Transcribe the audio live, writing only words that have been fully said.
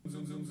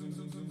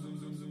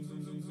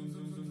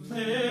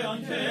Play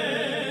on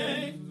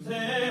K,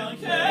 play on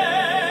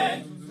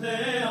K,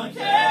 play on K,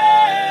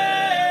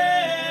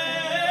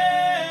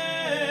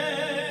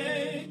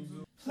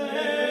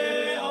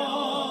 play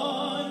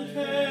on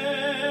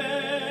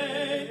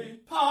K.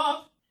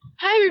 Pop.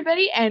 Hi,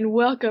 everybody, and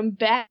welcome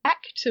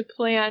back to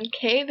Play on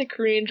K, the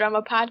Korean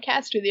drama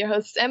podcast with your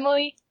hosts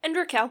Emily and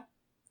Raquel.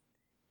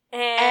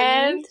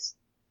 And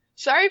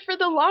sorry for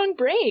the long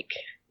break.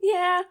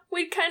 Yeah,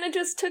 we kind of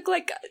just took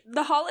like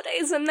the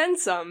holidays and then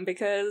some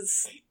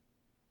because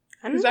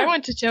I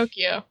went to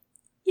Tokyo.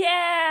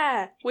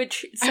 Yeah,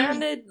 which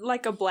sounded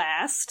like a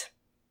blast.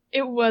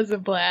 It was a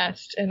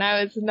blast, and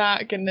I was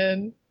not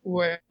gonna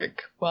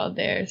work while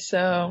there,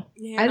 so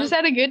I just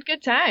had a good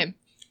time.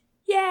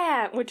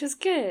 Yeah, which is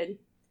good.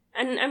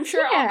 And I'm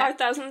sure all our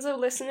thousands of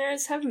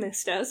listeners have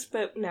missed us,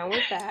 but now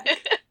we're back.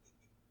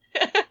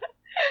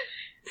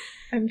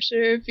 I'm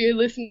sure if you're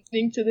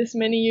listening to this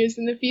many years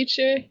in the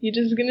future, you're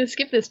just gonna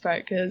skip this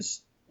part,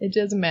 because it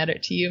doesn't matter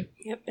to you.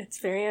 Yep, it's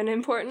very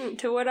unimportant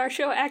to what our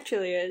show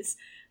actually is,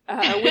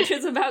 which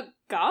is about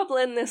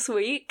Goblin this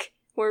week.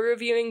 We're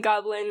reviewing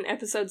Goblin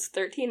episodes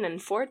 13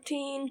 and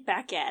 14.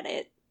 Back at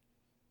it.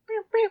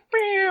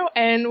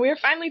 And we're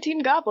finally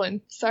Team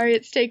Goblin. Sorry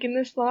it's taken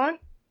this long.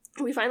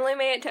 We finally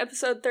made it to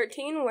episode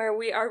 13, where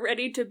we are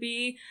ready to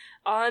be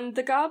on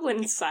the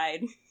Goblin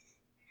side.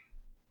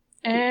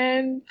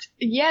 And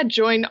yeah,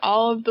 join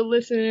all of the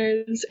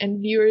listeners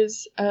and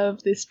viewers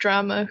of this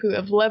drama who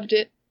have loved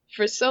it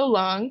for so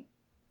long.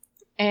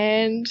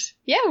 And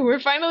yeah,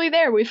 we're finally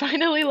there. We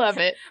finally love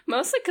it.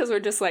 Mostly because we're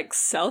just like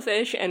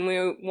selfish and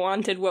we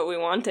wanted what we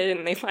wanted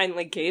and they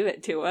finally gave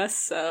it to us,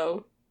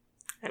 so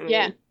I mean...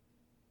 Yeah.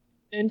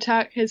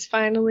 Euntak has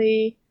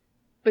finally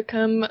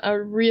become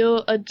a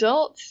real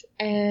adult,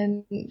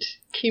 and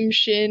Kim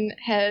Shin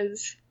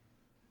has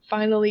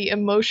finally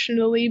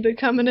emotionally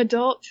become an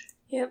adult.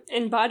 Yep,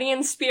 in body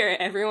and spirit,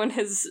 everyone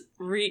has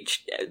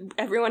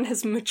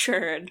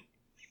matured.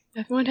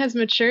 Everyone has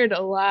matured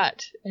a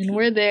lot, and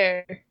we're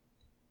there.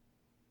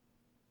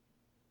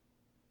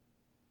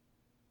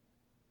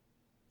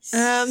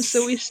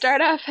 So we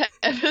start off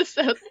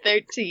episode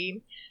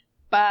 13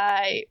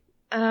 by,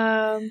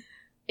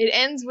 it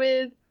ends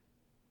with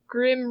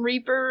Grim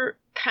Reaper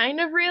kind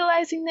of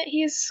realizing that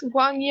he's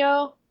Wang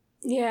Yo,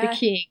 the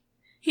king.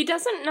 He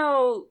doesn't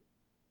know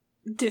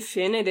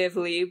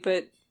definitively,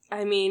 but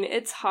I mean,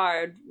 it's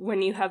hard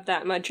when you have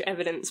that much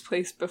evidence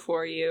placed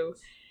before you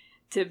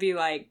to be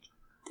like,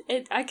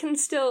 I can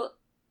still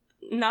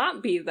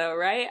not be, though,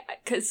 right?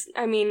 Because,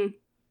 I mean,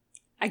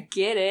 I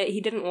get it. He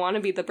didn't want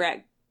to be the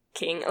Brat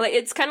King. Like,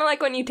 it's kind of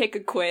like when you take a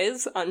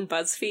quiz on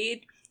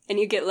BuzzFeed and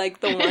you get, like,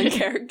 the one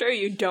character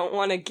you don't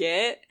want to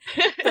get,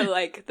 but,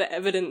 like, the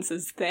evidence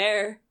is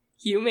there.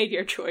 You made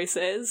your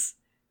choices.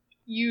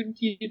 You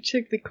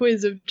took the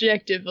quiz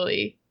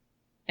objectively,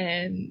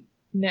 and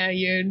now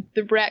you're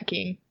the Brat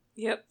King.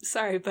 Yep,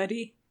 sorry,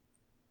 buddy.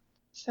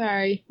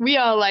 Sorry. We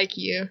all like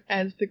you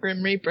as the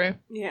Grim Reaper.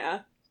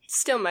 Yeah.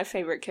 Still my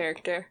favorite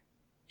character.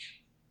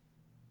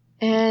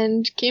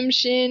 And Kim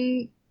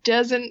Shin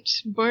doesn't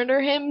murder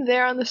him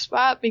there on the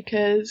spot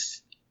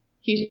because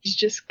he's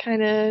just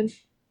kind of,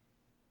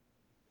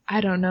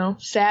 I don't know,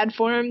 sad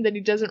for him that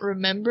he doesn't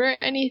remember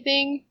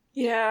anything.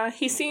 Yeah,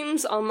 he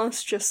seems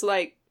almost just,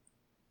 like,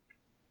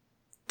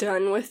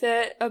 done with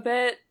it a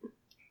bit.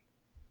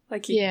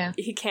 Like,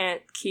 he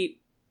can't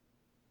keep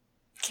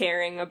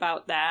caring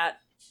about that,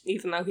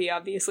 even though he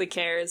obviously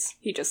cares.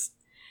 He just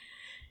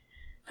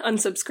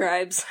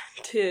unsubscribes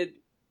to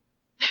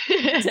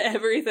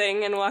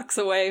everything and walks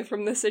away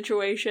from the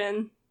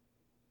situation.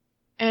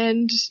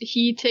 And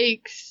he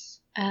takes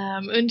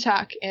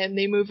Euntak and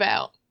they move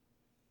out.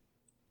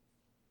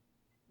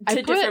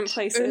 To different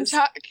places.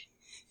 Euntak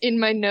in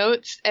my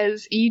notes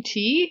as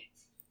E.T.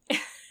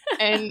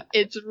 and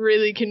it's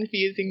really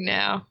confusing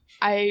now.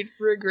 I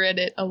regret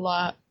it a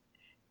lot.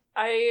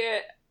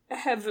 I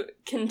have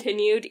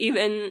continued,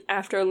 even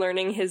after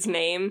learning his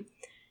name,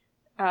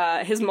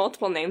 his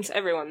multiple names.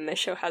 Everyone in this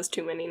show has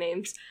too many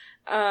names.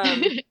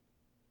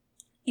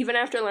 Even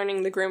after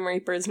learning the Grim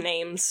Reaper's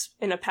names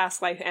in a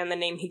past life and the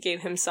name he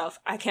gave himself,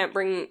 I can't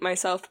bring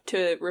myself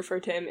to refer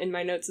to him in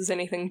my notes as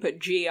anything but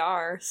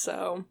GR,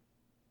 so...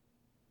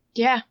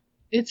 Yeah,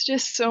 it's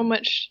just so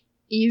much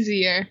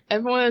easier.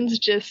 Everyone's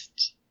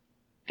just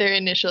their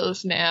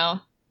initials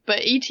now.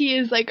 But E.T.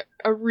 is, like,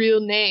 a real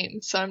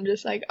name, so I'm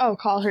just like, oh,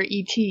 call her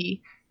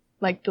E.T.,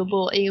 like the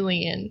little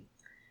alien.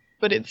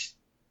 But it's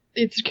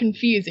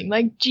confusing.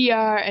 Like, GR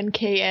and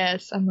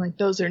KS, I'm like,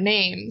 those are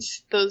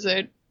names. Those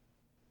are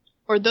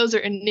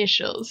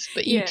initials,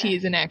 but E.T.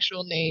 is an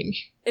actual name.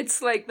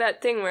 It's like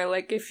that thing where,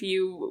 like, if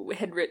you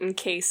had written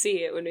KC,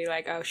 it would be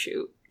like, oh,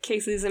 shoot.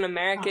 Casey's an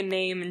American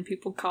name, and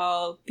people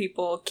call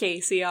people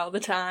Casey all the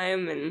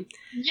time, and...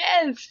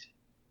 Yes!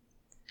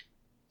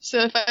 So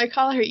if I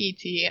call her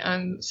E.T.,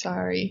 I'm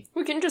sorry.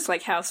 We can just,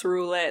 like, house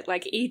rule it.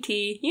 Like,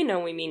 E.T., you know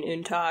we mean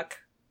Euntak.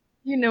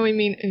 You know we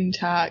mean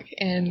Euntak,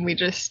 and we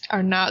just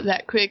are not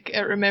that quick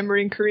at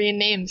remembering Korean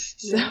names,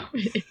 so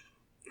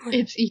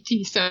it's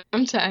E.T.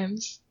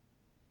 sometimes.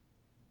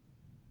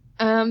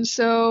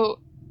 So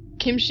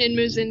Kim Shin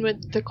moves in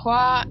with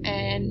Dekwa,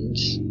 and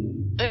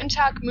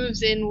Untak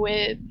moves in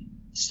with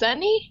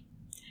Sunny?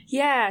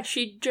 Yeah,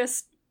 she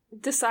just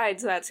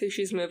decides that's who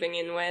she's moving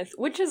in with,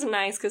 which is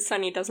nice because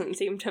Sunny doesn't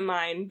seem to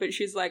mind, but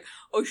she's like,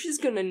 oh, she's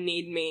gonna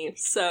need me,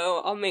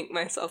 so I'll make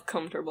myself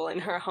comfortable in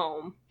her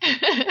home.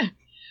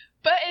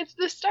 But it's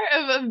the start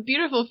of a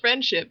beautiful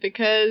friendship,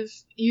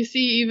 because you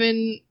see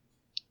even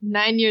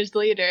 9 years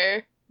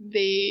later,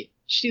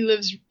 she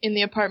lives in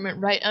the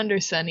apartment right under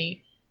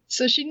Sunny.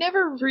 So she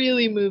never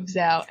really moves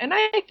out, and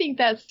I think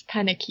that's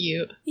kind of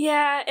cute.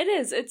 Yeah, it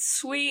is. It's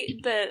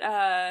sweet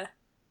that,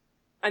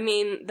 I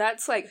mean,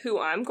 that's, like, who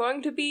I'm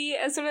going to be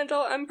as an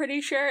adult, I'm pretty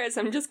sure, is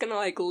I'm just gonna,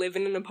 like, live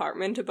in an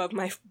apartment above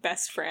my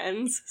best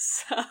friends,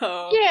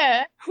 so...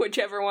 Yeah.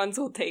 Whichever ones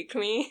will take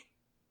me.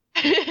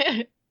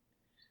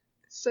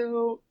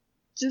 So,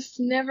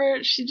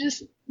 she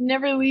just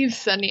never leaves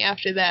Sunny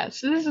after that.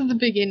 So this is the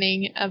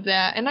beginning of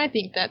that, and I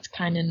think that's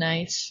kind of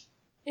nice.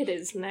 It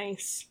is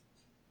nice.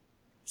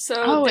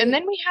 So and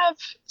then we have...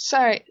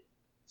 Sorry,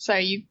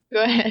 you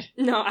go ahead.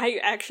 No,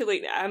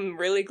 I'm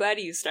really glad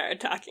you started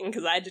talking,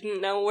 because I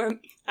didn't know where...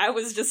 I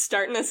was just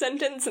starting a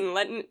sentence and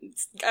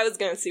I was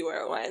gonna see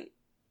where it went.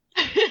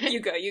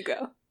 You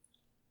go.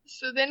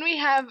 So then we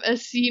have a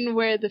scene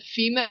where the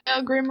female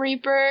Grim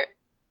Reaper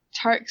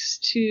talks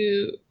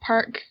to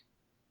Park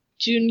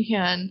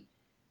Junhyun,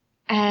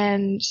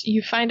 and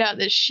you find out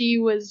that she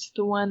was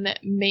the one that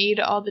made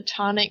all the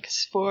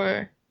tonics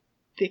for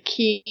the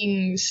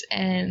kings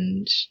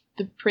and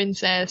the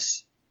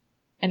princess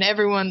and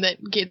everyone that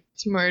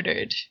gets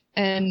murdered.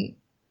 And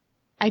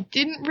I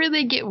didn't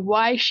really get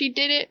why she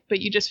did it, but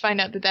you just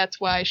find out that that's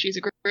why she's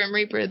a Grim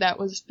Reaper. That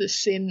was the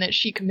sin that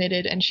she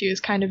committed, and she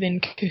was kind of in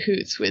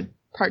cahoots with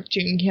Park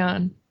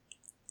Jung-hyun.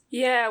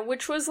 Yeah,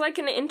 which was like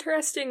an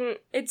interesting...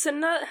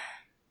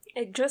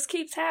 It just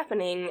keeps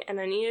happening, and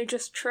I need to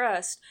just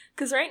trust.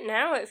 Because right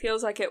now it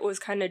feels like it was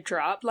kind of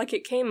dropped, like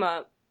it came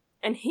up,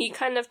 and he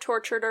kind of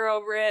tortured her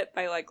over it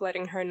by, like,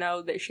 letting her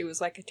know that she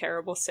was, like, a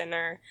terrible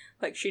sinner.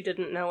 Like, she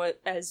didn't know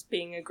it as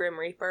being a Grim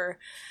Reaper.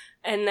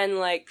 And then,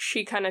 like,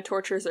 she kind of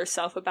tortures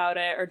herself about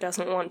it or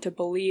doesn't want to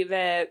believe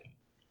it.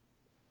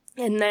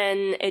 And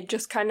then it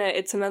just kind of...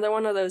 It's another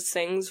one of those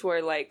things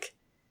where, like,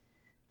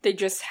 they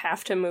just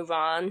have to move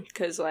on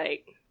because,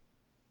 like...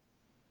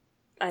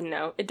 I don't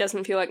know. It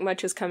doesn't feel like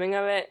much is coming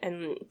of it,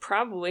 and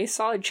probably,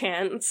 solid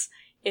chance...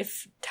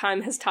 If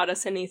time has taught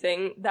us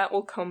anything, that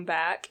will come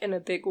back in a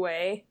big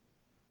way.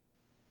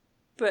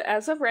 But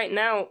as of right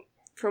now,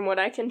 from what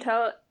I can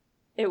tell,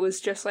 it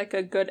was just like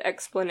a good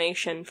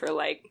explanation for,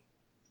 like,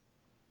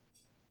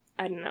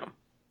 I don't know,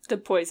 the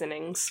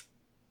poisonings.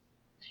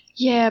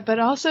 Yeah, but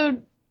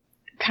also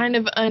kind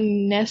of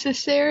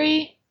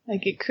unnecessary.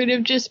 Like, it could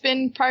have just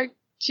been Park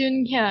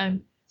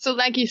Jun-hyun. So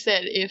like you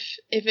said, if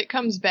it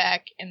comes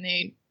back and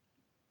they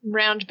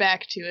round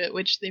back to it,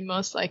 which they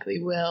most likely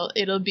will,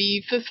 it'll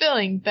be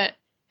fulfilling, but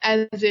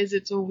as is,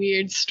 it's a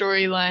weird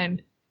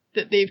storyline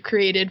that they've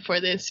created for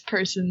this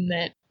person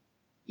that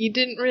you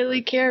didn't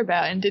really care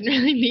about and didn't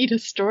really need a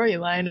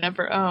storyline of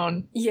her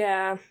own.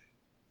 Yeah.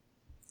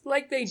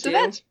 Like they do. So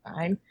that's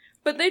fine.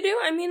 But they do,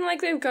 I mean,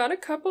 like, they've got a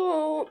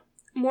couple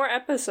more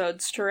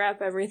episodes to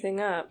wrap everything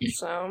up,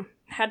 so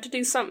had to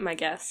do something, I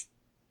guess.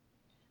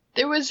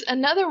 There was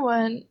another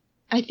one,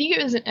 I think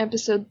it was in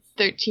episode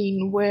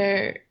 13,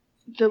 where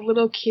the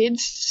little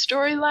kid's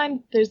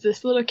storyline, there's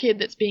this little kid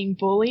that's being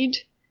bullied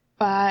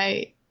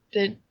by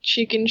the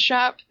chicken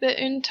shop that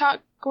Untak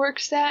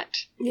works at.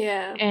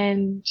 Yeah.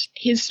 And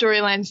his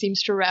storyline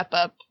seems to wrap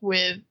up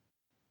with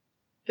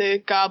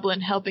the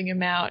goblin helping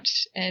him out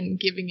and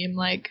giving him,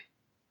 like,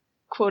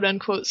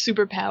 quote-unquote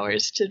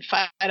superpowers to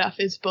fight off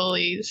his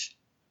bullies.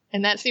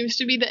 And that seems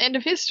to be the end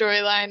of his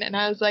storyline, and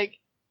I was like,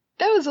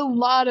 that was a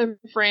lot of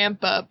ramp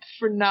up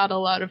for not a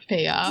lot of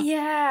payoff.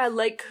 Yeah,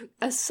 like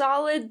a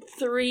solid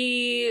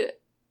 3,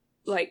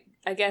 like,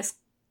 I guess,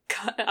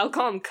 I'll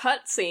call them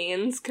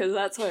cutscenes, because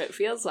that's what it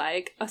feels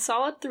like. A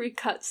solid 3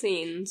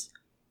 cutscenes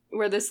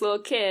where this little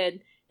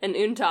kid and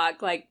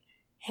Untak, like,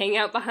 hang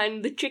out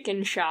behind the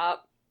chicken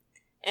shop,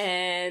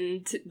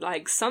 and,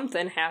 like,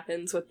 something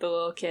happens with the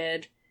little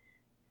kid.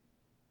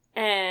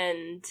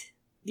 And,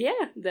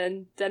 yeah,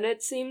 then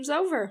it seems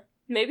over.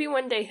 Maybe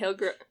one day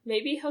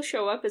he'll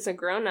show up as a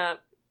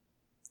grown-up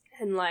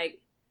and, like,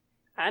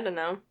 I don't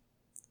know,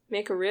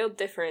 make a real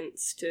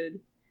difference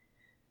to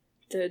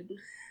the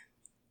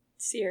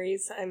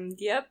series.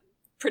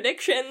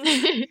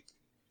 Predictions!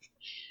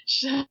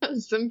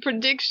 Some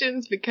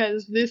predictions,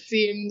 because this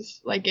seems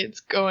like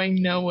it's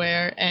going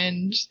nowhere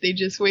and they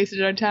just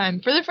wasted our time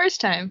for the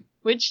first time,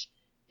 which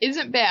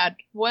isn't bad.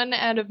 One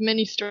out of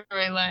many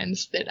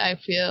storylines that I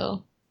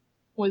feel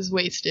was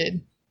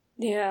wasted.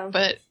 Yeah.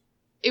 But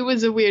it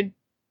was a weird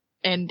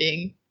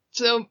ending.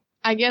 So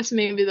I guess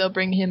maybe they'll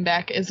bring him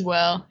back as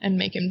well and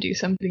make him do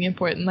something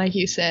important, like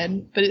you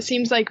said. But it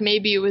seems like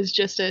maybe it was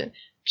just a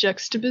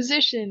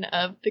juxtaposition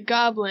of the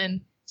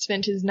goblin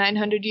spent his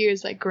 900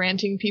 years like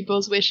granting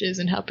people's wishes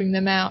and helping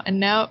them out, and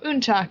now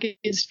Untak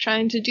is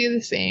trying to do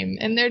the same,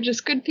 and they're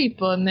just good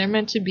people and they're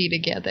meant to be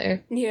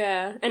together.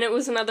 Yeah, and it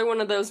was another one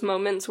of those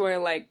moments where,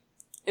 like,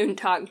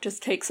 Untak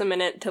just takes a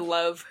minute to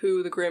love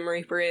who the Grim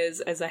Reaper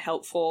is as a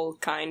helpful,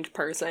 kind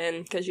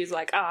person, because she's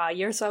like,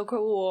 you're so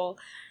cool.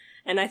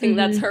 And I think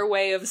that's her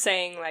way of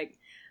saying, like,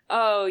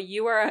 oh,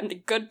 you are a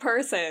good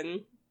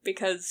person,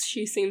 because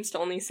she seems to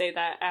only say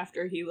that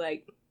after he,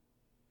 like,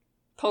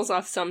 pulls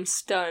off some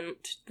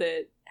stunt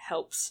that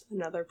helps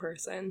another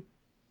person.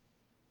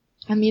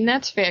 I mean,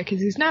 that's fair,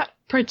 because he's not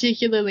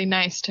particularly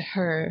nice to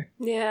her.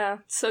 Yeah,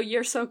 so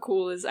you're so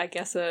cool is, I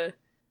guess, a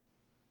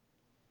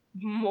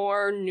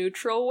more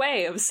neutral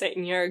way of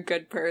saying you're a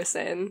good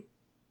person.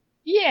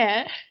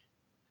 Yeah.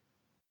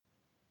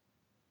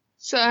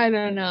 So I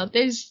don't know.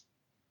 There's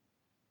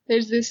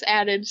this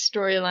added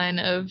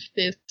storyline of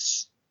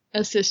this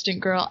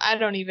assistant girl. I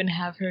don't even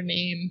have her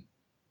name.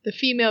 The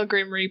female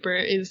Grim Reaper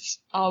is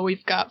all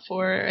we've got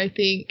for her, I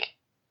think.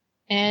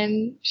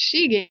 And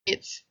she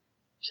gets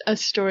a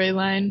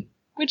storyline,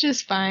 which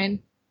is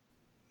fine.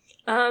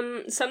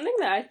 Something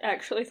that I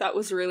actually thought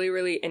was really,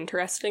 really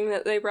interesting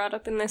that they brought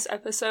up in this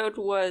episode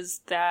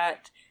was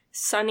that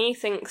Sunny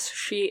thinks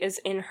she is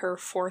in her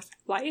 4th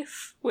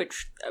life,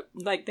 which,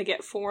 like, they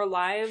get 4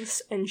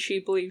 lives, and she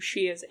believes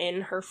she is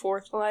in her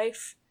 4th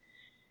life,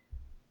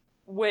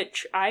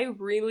 which I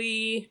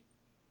really,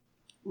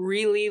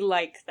 really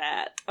like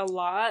that a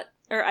lot.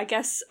 Or I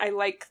guess I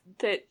like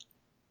that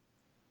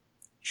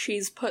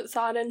she's put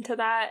thought into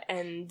that,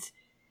 and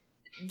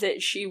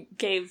that she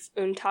gave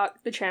Untak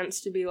the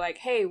chance to be like,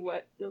 hey,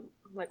 what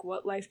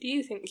life do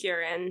you think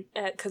you're in?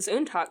 Because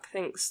Untak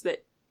thinks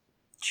that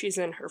she's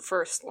in her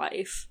 1st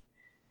life.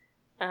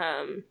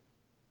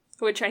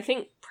 Which I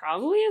think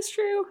probably is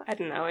true. I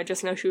don't know, I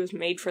just know she was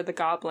made for the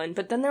goblin.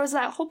 But then there was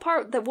that whole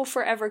part that will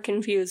forever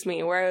confuse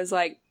me, where I was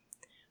like,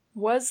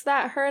 was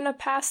that her in a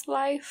past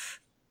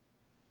life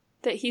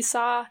that he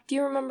saw? Do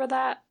you remember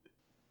that?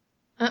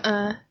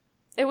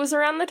 It was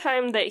around the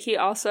time that he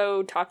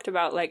also talked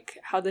about, like,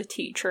 how the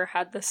teacher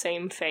had the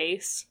same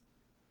face.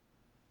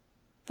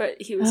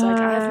 But he was like,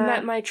 I've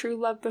met my true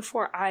love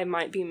before. I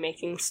might be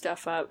making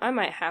stuff up. I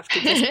might have to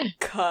just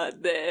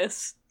cut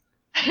this.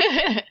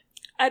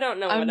 I don't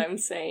know what I'm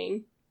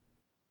saying.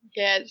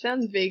 Yeah, it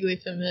sounds vaguely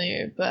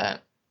familiar,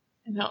 but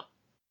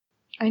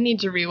I need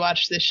to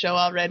rewatch this show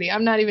already.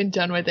 I'm not even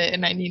done with it,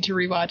 and I need to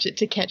rewatch it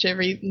to catch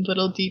every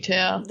little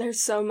detail.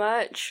 There's so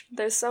much.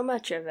 There's so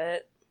much of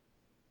it.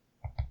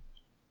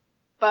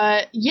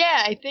 But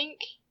yeah, I think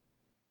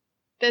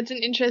that's an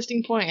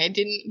interesting point. I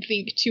didn't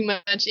think too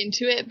much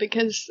into it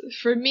because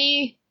for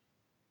me,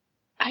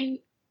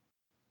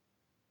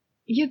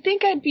 you'd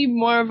think I'd be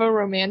more of a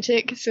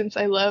romantic since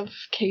I love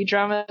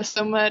K-drama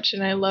so much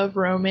and I love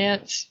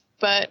romance,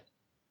 but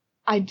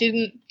I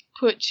didn't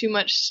put too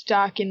much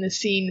stock in the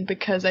scene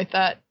because I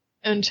thought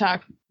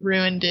Untak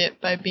ruined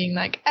it by being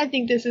like, I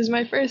think this is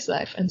my 1st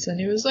life. And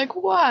Sunny was like,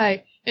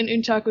 why? And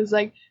Untak was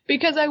like,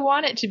 because I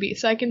want it to be,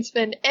 so I can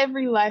spend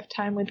every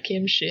lifetime with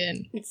Kim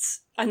Shin.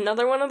 It's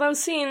another one of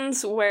those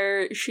scenes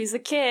where she's a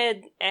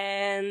kid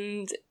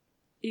and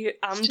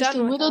I'm it's done just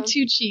a with little them.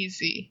 too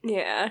cheesy.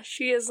 Yeah,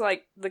 she is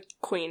like the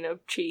queen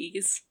of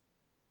cheese.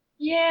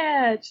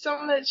 Yeah, it's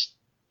so much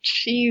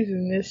cheese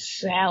in this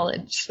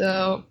salad,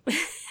 so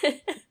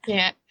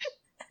yeah.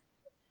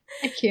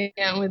 I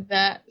can't with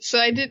that. So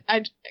I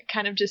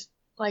kind of just,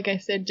 like I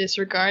said,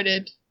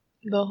 disregarded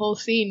the whole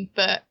scene,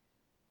 but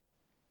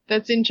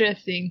that's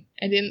interesting.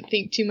 I didn't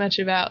think too much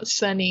about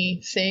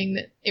Sunny saying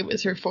that it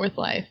was her 4th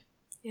life.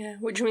 Yeah,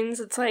 which means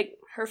it's like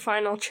her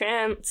final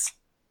chance.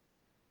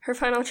 Her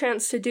final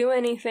chance to do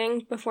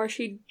anything before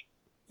she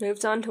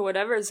moves on to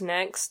whatever's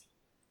next.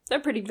 They're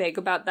pretty vague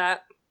about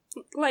that.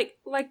 Like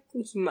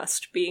you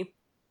must be.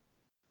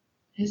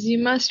 As you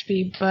must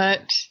be,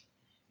 but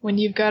when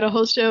you've got a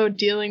whole show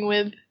dealing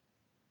with,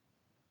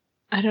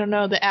 I don't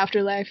know, the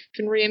afterlife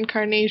and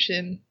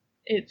reincarnation,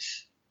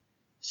 it's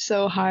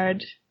so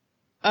hard.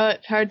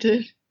 It's hard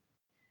to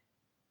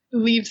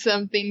leave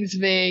some things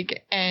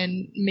vague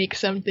and make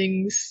some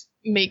things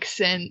make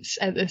sense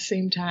at the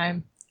same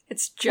time.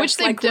 It's just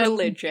like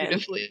religion.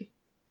 Beautifully.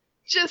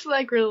 Just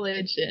like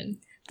religion.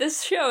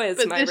 This show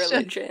is my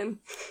religion.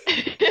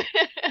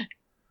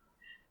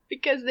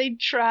 Because they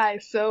try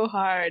so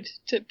hard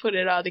to put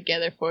it all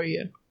together for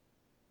you.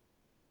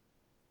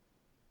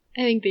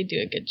 I think they do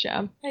a good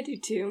job. I do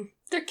too.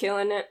 They're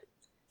killing it.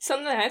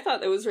 Something that I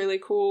thought that was really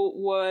cool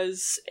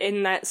was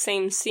in that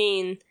same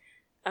scene,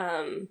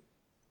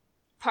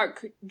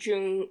 Park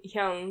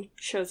Jung-hyun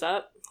shows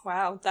up.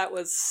 Wow, that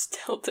was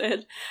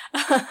stilted.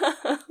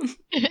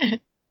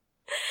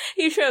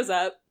 He shows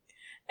up,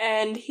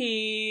 and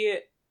he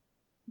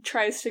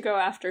tries to go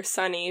after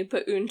Sunny,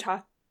 but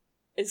Untak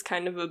is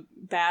kind of a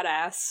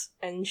badass,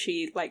 and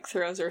she, like,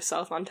 throws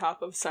herself on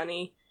top of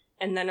Sunny,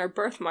 and then her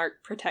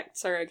birthmark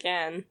protects her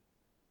again.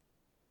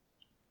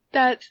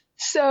 That's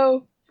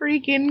so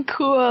freaking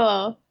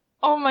cool.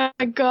 Oh my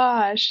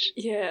gosh.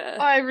 Yeah.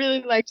 Oh, I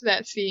really liked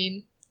that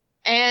scene.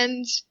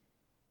 And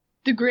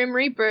the Grim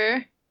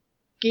Reaper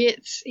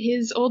gets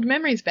his old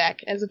memories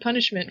back as a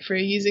punishment for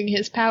using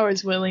his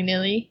powers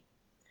willy-nilly.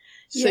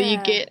 So you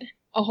Yeah. get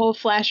a whole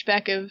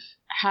flashback of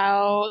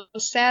how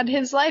sad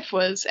his life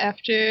was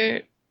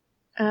after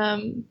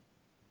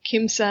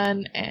Kim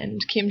Sun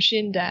and Kim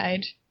Shin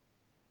died.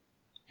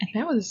 And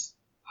that was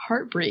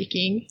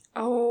heartbreaking.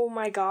 Oh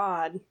my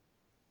god.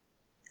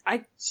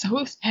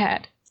 So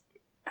sad.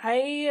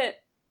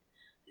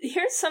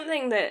 Here's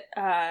something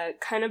that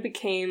kind of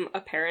became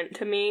apparent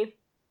to me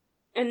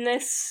in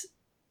this,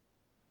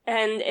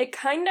 and it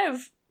kind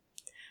of,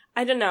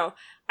 I don't know,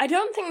 I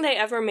don't think they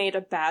ever made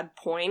a bad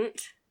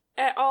point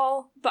at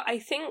all, but I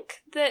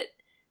think that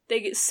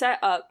they set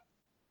up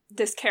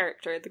this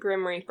character, the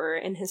Grim Reaper,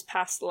 in his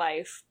past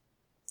life.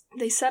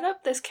 They set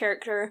up this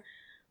character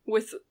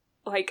with,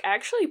 like,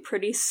 actually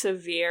pretty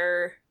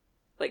severe,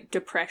 like,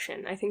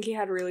 depression. I think he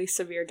had really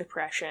severe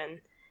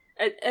depression.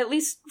 At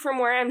least from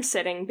where I'm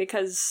sitting,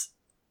 because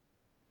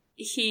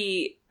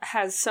he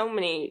has so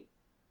many,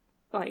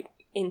 like,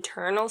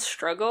 internal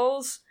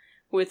struggles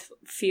with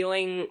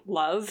feeling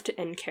loved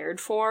and cared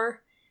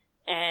for,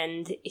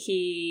 and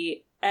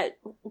he, at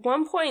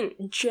one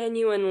point,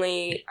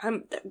 genuinely,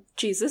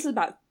 this is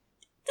about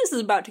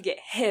to get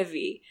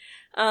heavy,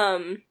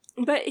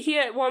 but he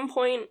at one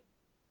point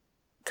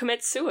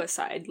commits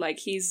suicide. Like,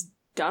 he's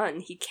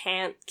done. He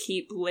can't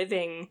keep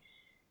living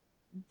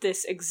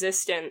this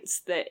existence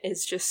that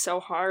is just so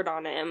hard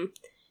on him.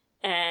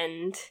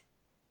 And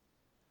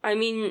I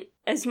mean,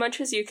 as much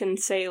as you can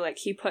say, like,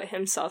 he put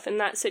himself in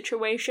that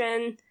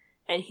situation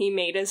and he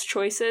made his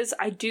choices,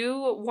 I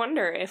do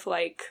wonder if,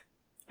 like,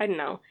 I don't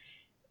know,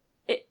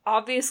 it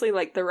obviously,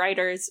 like, the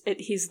writers,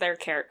 he's their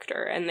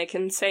character and they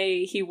can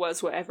say he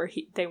was whatever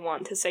they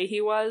want to say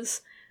he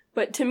was,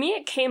 but to me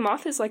it came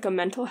off as like a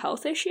mental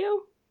health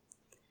issue,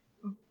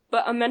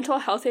 but a mental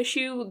health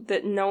issue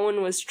that no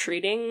one was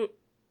treating,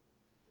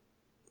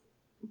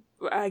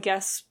 I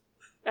guess,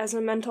 as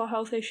a mental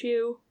health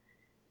issue.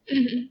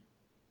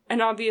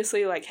 And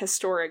obviously, like,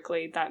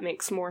 historically, that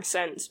makes more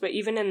sense. But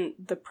even in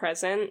the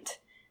present,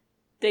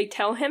 they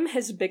tell him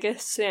his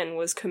biggest sin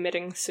was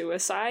committing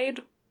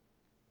suicide.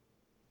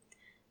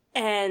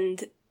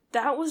 And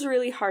that was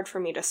really hard for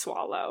me to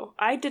swallow.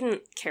 I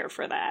didn't care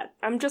for that.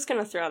 I'm just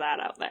gonna throw that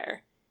out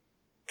there.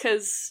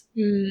 'Cause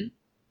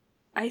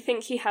I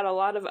think he had a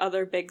lot of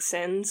other big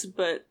sins,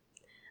 but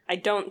I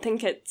don't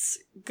think it's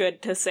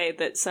good to say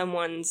that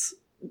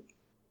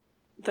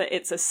that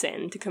it's a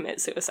sin to commit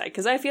suicide,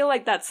 because I feel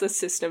like that's the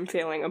system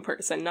failing a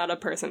person, not a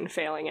person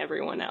failing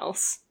everyone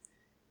else.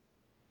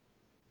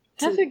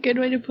 That's a good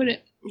way to put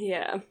it.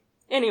 Yeah.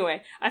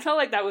 Anyway, I felt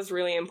like that was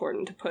really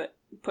important to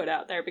put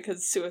out there,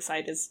 because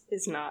suicide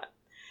is not...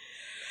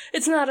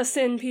 It's not a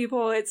sin,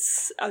 people.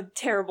 It's a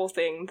terrible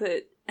thing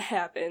that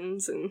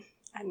happens, and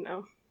I don't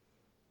know.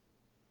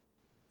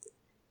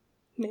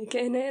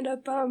 Making it a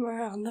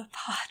bummer on the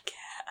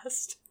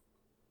podcast.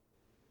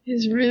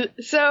 Is really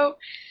so.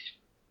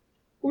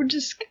 We're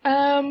just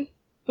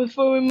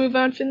before we move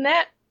on from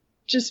that,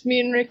 just me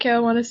and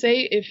Raquel want to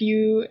say, if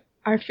you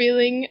are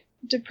feeling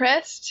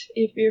depressed,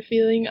 if you're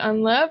feeling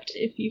unloved,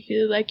 if you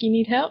feel like you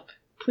need help,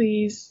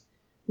 please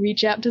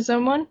reach out to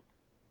someone.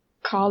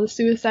 Call the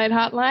suicide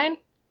hotline.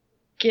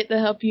 Get the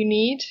help you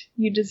need.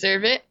 You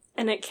deserve it.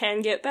 And it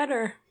can get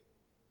better.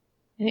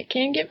 And it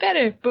can get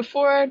better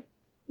before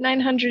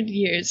 900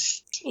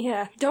 years.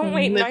 Yeah, don't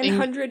wait living.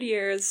 900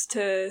 years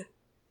to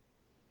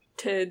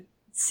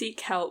seek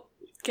help.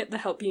 Get the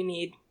help you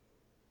need.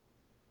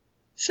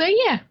 So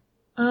yeah,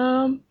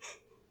 we're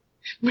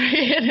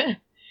gonna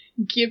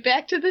get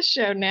back to the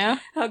show now.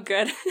 Oh,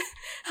 good.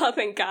 Oh,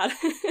 thank God.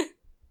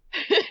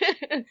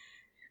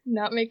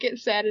 Not make it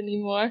sad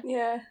anymore.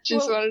 Yeah.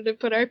 Just wanted to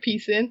put our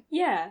piece in.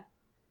 Yeah.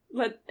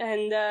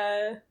 And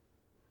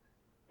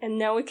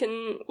now we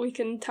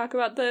can talk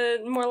about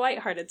the more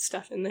lighthearted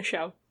stuff in the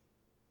show.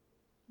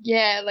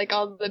 Yeah, like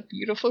all the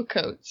beautiful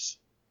coats.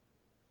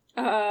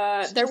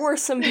 There were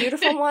some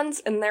beautiful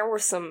ones, and there were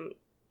some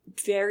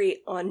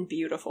very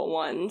unbeautiful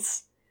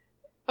ones.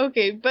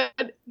 Okay,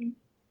 but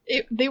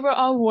they were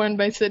all worn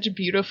by such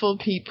beautiful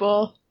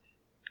people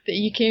that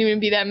you can't even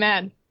be that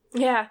mad.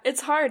 Yeah,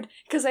 it's hard,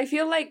 because I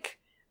feel like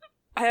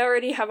I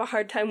already have a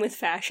hard time with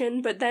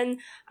fashion, but then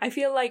I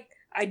feel like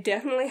I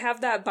definitely have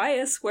that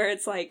bias where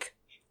it's like,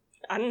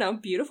 I don't know,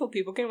 beautiful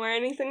people can wear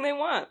anything they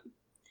want.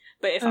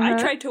 But if I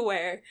tried to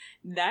wear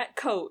that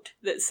coat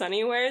that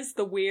Sunny wears,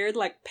 the weird,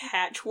 like,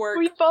 patchwork...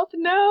 We both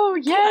know,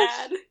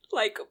 yes! Plaid,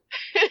 like,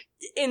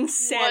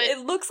 insane.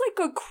 It looks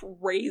like a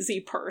crazy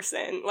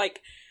person.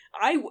 Like,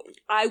 I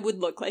would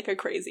look like a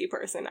crazy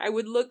person. I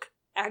would look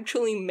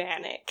actually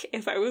manic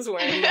if I was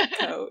wearing that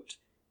coat.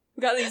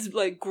 I've got these,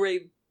 like,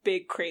 great,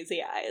 big,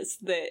 crazy eyes.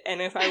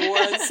 And if I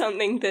wore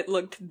something that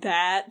looked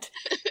that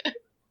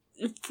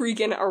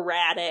freaking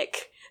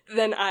erratic,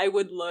 then I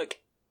would look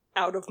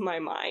out of my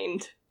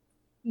mind.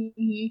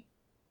 Mm-hmm.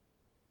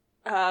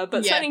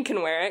 But yeah. Sunny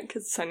can wear it,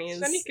 because Sunny is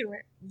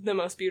the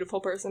most beautiful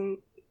person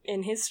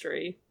in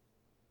history.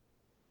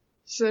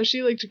 So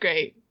she looked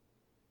great.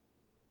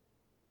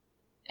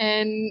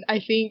 And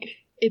I think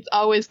it's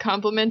always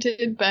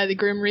complemented by the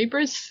Grim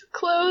Reaper's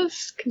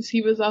clothes, because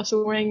he was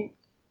also wearing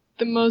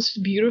the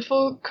most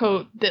beautiful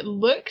coat that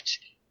looked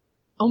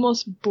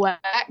almost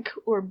black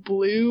or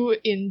blue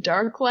in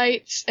dark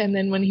lights, and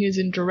then when he was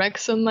in direct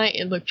sunlight,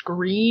 it looked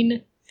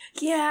green.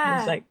 Yeah. It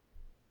was like,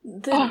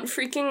 the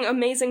freaking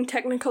amazing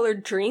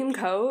Technicolor dream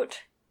coat.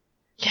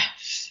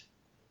 yes.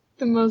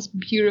 The most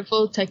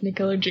beautiful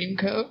Technicolor dream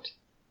coat.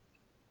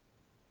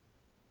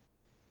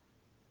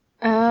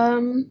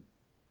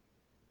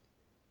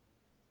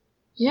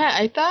 Yeah,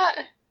 I thought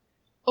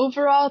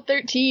overall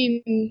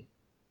 13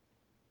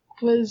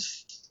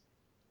 was,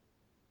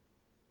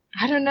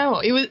 I don't know,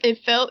 it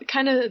felt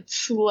kind of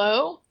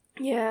slow,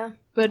 Yeah.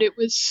 but it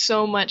was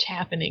so much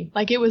happening.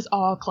 Like, it was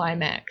all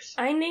climax.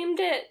 I named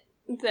it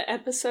the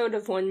episode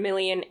of 1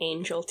 Million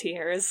Angel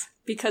Tears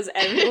because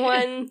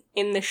everyone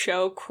in the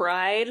show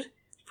cried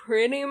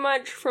pretty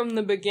much from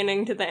the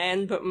beginning to the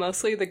end, but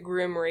mostly the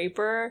Grim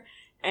Reaper,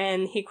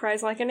 and he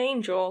cries like an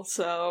angel,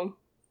 so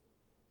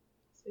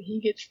he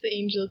gets the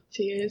angel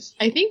tears.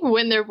 I think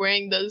when they're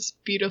wearing those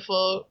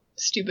beautiful,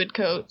 stupid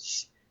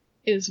coats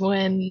is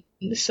when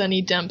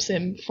Sunny dumps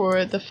him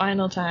for the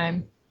final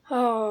time.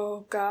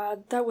 oh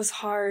god, that was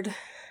hard.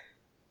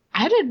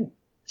 I didn't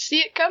see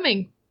it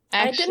coming.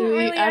 Actually, I didn't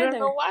really I don't either.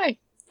 know why.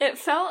 It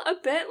felt a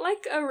bit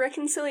like a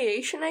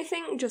reconciliation, I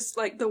think, just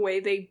like the way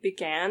they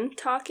began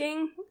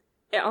talking.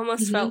 It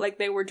almost Mhm. felt like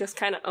they were just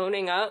kind of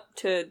owning up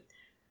to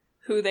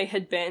who they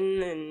had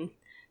been, and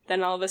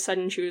then all of a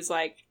sudden she was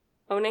like,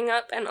 owning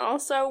up, and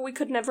also we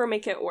could never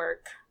make it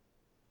work.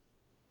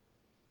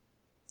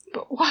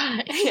 But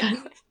why?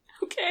 Yeah.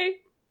 Okay,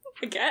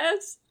 I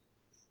guess.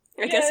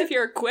 I guess if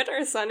you're a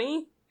quitter,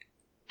 Sunny.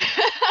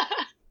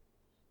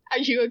 Are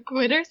you a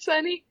quitter,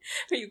 Sunny?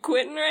 Are you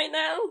quitting right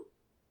now?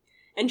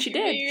 And she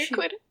did. You're a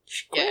quitter.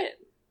 She quit.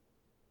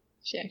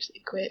 She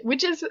actually quit.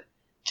 Which is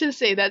to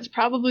say that's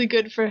probably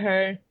good for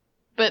her,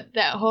 but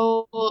that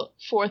whole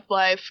fourth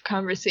life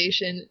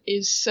conversation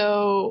is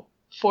so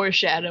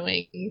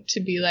foreshadowing to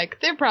be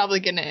like, they're probably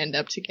gonna end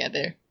up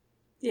together.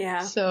 Yeah.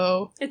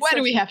 So It's why do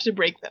like- we have to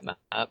break them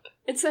up?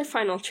 It's their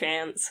final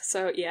chance,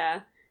 so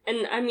yeah.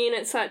 And I mean,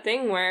 it's that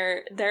thing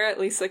where they're at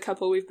least a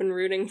couple we've been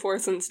rooting for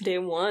since day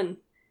one.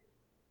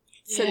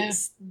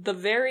 Since the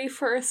very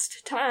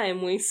first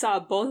time we saw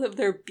both of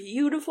their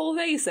beautiful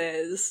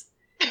faces,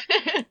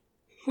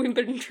 we've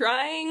been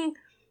trying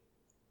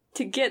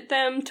to get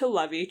them to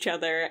love each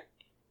other,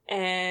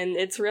 and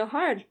it's real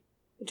hard.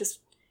 It's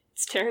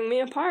tearing me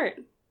apart.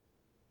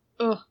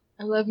 Oh,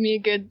 I love me a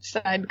good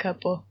side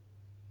couple.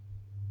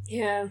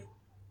 Yeah.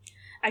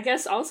 I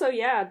guess also,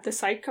 yeah, the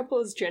side couple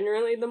is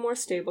generally the more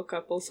stable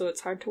couple, so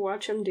it's hard to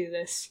watch them do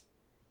this.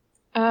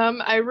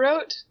 I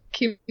wrote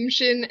Kim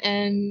Shin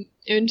and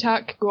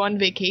Euntak go on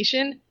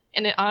vacation,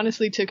 and it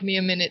honestly took me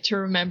a minute to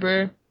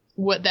remember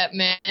what that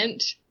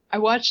meant. I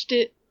watched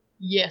it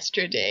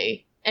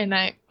yesterday, and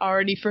I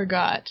already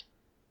forgot.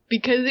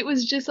 Because it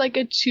was just like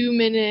a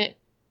 2-minute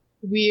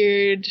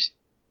weird,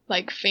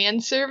 like,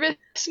 fan service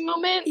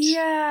moment.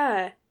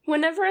 Yeah.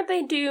 Whenever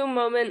they do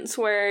moments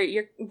where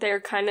they're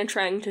kind of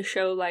trying to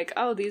show, like,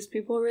 oh, these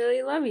people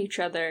really love each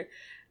other,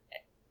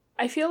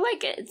 I feel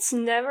like it's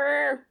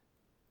never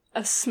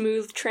a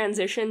smooth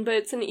transition, but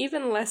it's an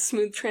even less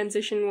smooth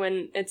transition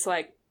when it's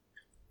like,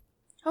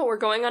 oh, we're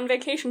going on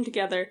vacation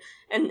together,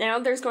 and now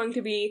there's going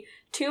to be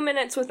 2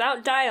 minutes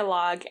without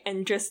dialogue,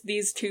 and just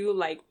these two,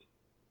 like,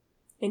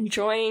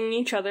 enjoying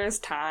each other's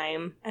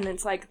time, and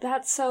it's like,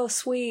 that's so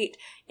sweet.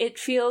 It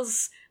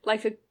feels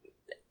like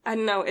I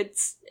don't know,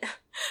 it's,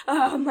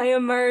 oh, my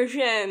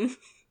immersion.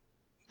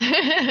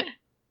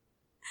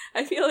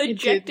 I feel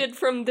ejected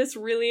from this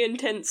really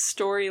intense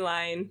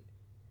storyline.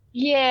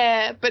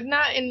 Yeah, but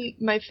not in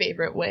my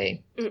favorite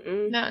way.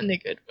 Mm-mm. Not in the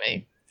good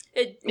way.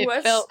 It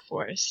Felt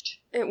forced.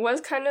 It was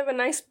kind of a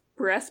nice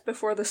breath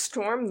before the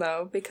storm,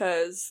 though,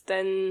 because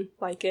then,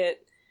 like,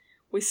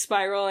 we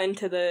spiral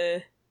into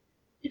the,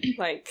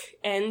 like,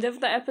 end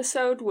of the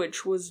episode,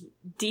 which was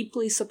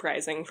deeply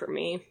surprising for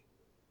me.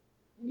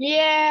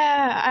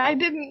 Yeah, I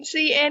didn't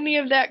see any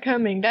of that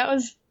coming. That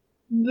was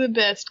the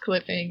best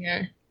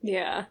cliffhanger.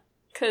 Yeah,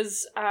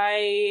 because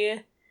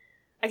I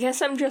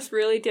guess I'm just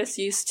really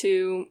used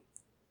to...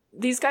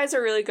 These guys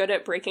are really good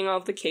at breaking all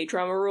of the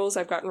K-drama rules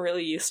I've gotten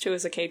really used to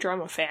as a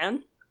K-drama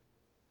fan.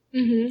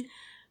 Mm-hmm.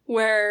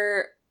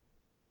 Where,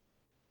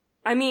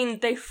 I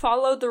mean, they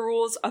follow the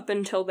rules up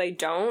until they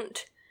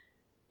don't,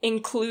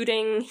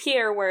 including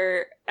here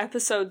where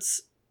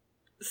episodes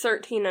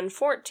 13 and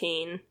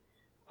 14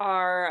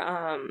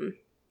 are,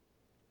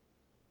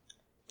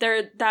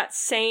 they're that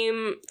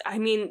same, I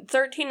mean,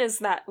 13 is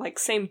that, like,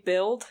 same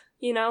build,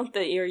 you know,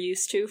 that you're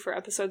used to for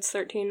episodes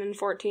 13 and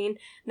 14.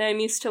 Now I'm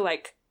used to,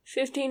 like,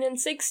 15 and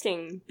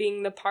 16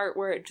 being the part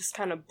where it just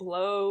kind of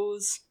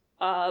blows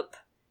up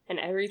and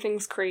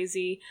everything's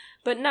crazy.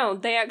 But no,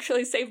 they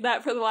actually saved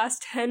that for the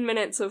last 10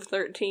 minutes of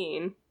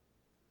 13.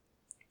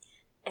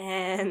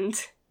 And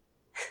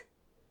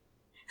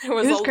there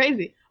was It was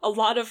crazy. a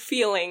lot of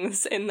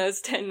feelings in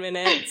those 10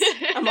 minutes.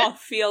 I'm all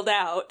feeled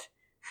out.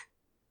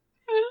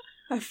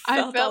 I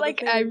felt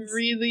like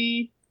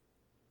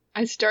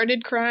I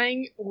started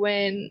crying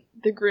when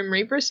the Grim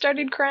Reaper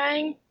started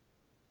crying.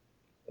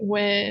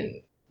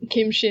 When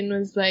Kim Shin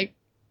was like,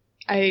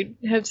 I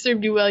have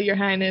served you well, Your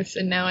Highness,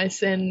 and now I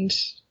send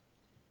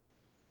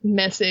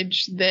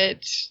message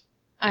that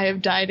I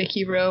have died a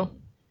hero.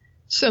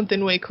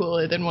 Something way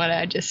cooler than what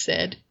I just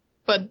said.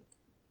 But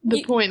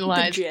the point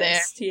lies the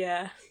gist, there.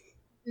 Yeah.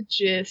 The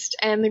gist.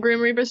 And the Grim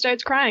Reaper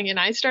starts crying, and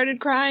I started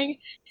crying,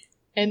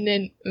 and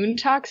then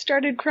Untak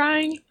started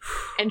crying,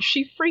 and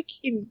she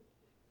freaking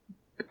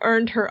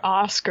earned her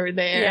Oscar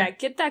there. Yeah,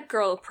 get that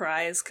girl a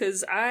prize,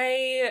 because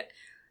I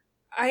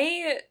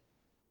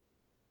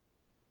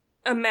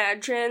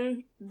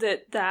imagine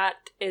that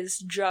is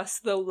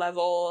just the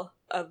level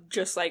of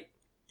just, like,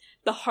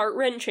 the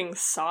heart-wrenching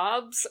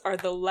sobs are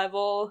the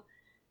level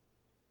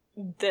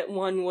that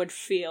one would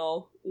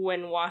feel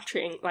when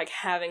watching, like,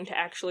 having to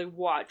actually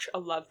watch a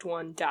loved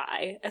one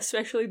die,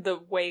 especially the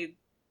way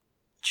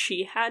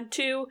she had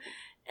to,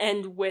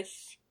 and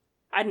with,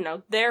 I don't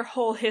know, their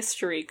whole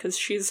history, because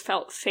she's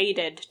felt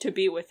fated to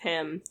be with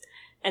him,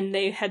 and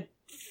they had,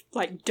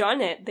 like,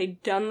 done it,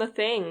 they'd done the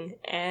thing,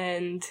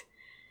 and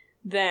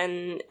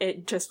then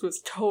it just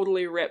was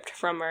totally ripped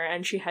from her,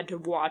 and she had to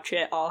watch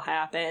it all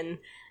happen,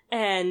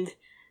 and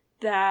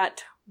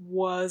that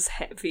was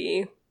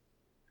heavy.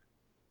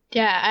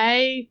 Yeah,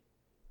 I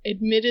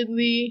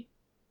admittedly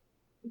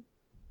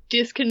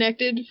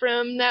disconnected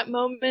from that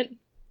moment,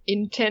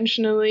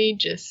 intentionally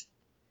just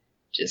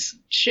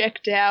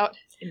checked out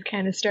and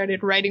kind of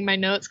started writing my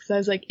notes, because I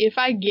was like, if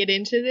I get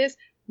into this,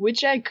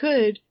 which I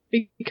could,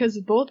 because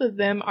both of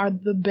them are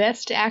the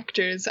best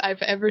actors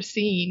I've ever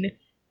seen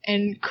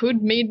and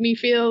could made me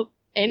feel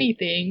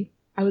anything,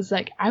 I was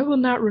like, I will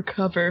not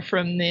recover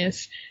from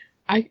this.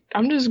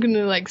 I'm just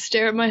gonna, like,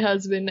 stare at my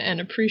husband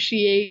and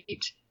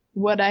appreciate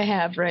what I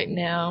have right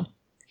now,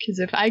 because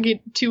if I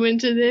get too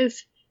into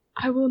this,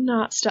 I will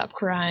not stop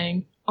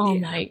crying all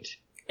night.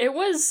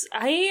 It's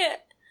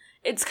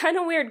kind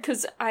of weird,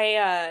 because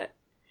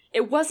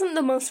it wasn't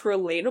the most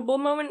relatable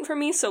moment for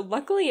me, so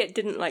luckily it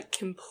didn't, like,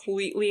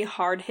 completely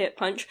hard hit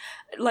punch.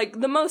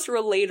 Like, the most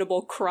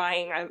relatable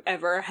crying I've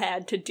ever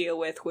had to deal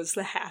with was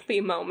the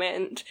happy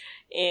moment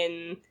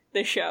in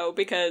the show,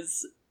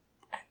 because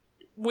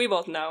we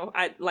both know,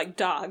 I like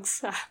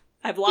dogs.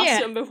 I've lost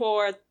them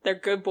before, they're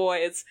good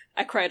boys,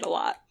 I cried a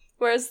lot.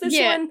 Whereas this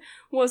one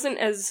wasn't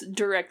as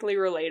directly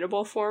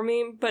relatable for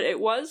me, but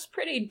it was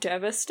pretty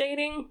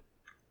devastating.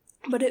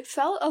 But it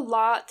felt a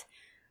lot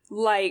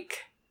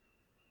like,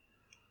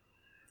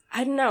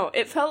 I don't know,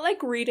 it felt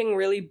like reading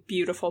really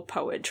beautiful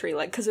poetry,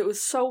 like, because it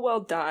was so well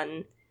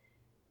done.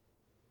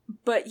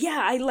 But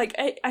yeah,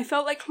 I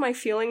felt like my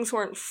feelings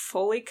weren't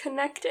fully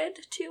connected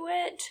to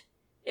it.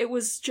 It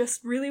was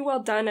just really well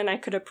done, and I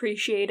could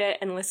appreciate it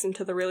and listen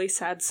to the really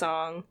sad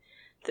song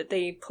that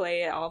they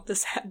play at all of the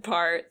sad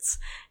parts,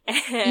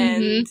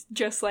 and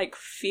just, like,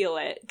 feel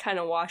it kind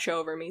of wash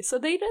over me. So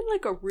they did,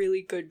 like, a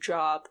really good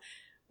job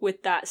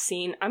with that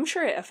scene. I'm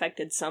sure it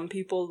affected some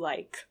people,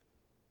 like,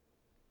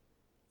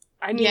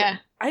 I mean,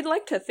 I'd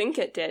like to think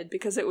it did,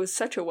 because it was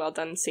such a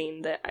well-done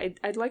scene that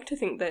I'd like to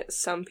think that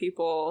some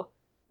people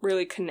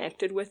really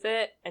connected with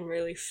it and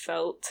really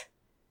felt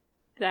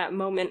that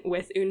moment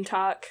with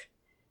Untak.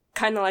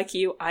 Kind of like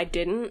you, I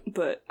didn't,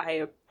 but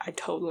I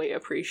totally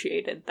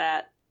appreciated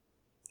that.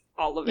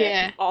 All of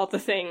it. All the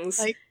things.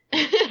 Like,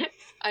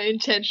 I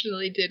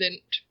intentionally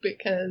didn't,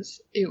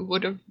 because it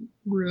would have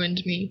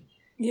ruined me.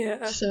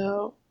 Yeah.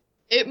 So,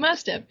 it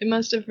must have. It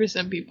must have for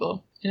some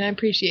people, and I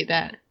appreciate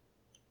that.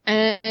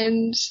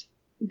 And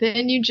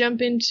then you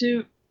jump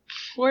into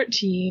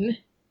 14,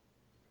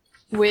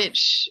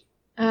 which,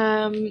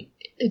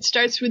 it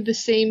starts with the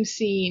same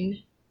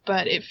scene,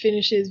 but it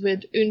finishes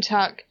with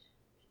Untak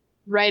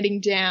writing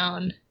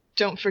down,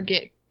 "Don't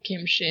forget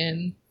Kim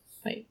Shin.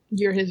 Like,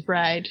 you're his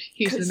bride.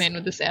 He's the man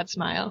with the sad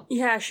smile."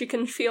 Yeah, she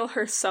can feel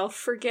herself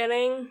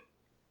forgetting,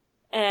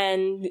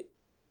 and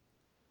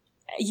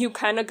you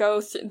kind of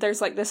go there's,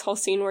 like, this whole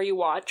scene where you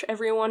watch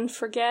everyone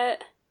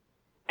forget,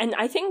 and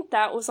I think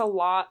that was a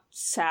lot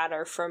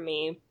sadder for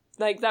me.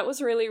 Like, that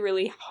was really,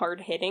 really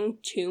hard-hitting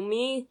to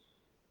me,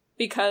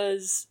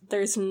 because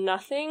there's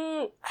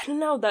nothing, I don't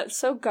know, that's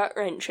so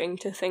gut-wrenching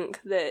to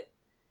think that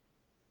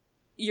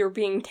you're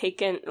being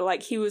taken,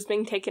 like, he was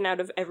being taken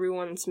out of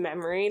everyone's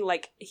memory.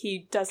 Like,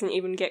 he doesn't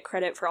even get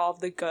credit for all of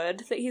the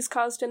good that he's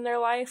caused in their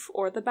life,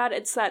 or the bad.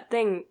 It's that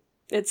theme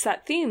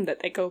that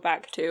they go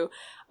back to,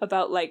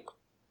 about, like,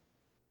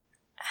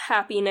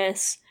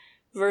 happiness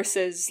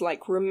versus,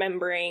 like,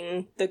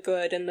 remembering the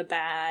good and the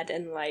bad,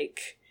 and,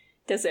 like,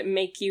 does it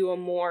make you a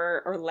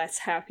more or less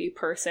happy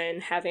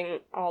person having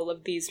all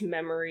of these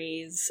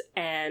memories?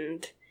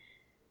 And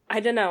I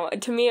don't know,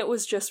 to me it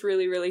was just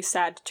really, really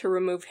sad to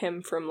remove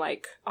him from,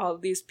 like, all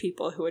of these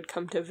people who had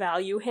come to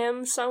value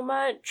him so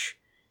much.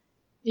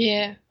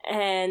 Yeah.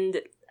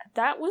 And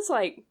that was,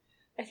 like,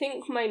 I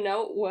think my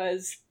note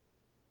was,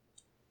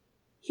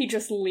 he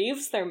just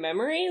leaves their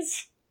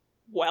memories?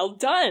 Well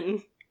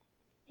done!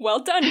 Well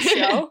done,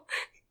 show!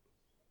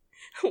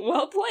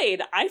 Well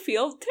played. I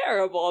feel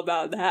terrible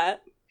about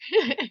that.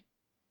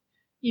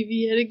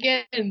 Evie yet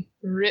again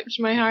ripped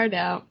my heart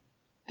out.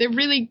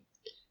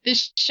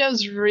 This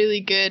show's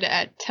really good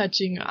at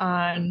touching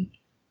on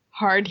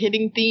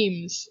hard-hitting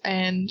themes,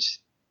 and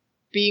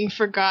being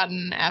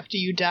forgotten after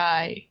you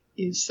die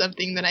is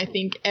something that I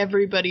think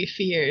everybody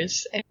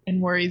fears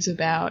and worries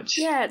about.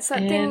 Yeah, it's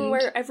that thing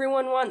where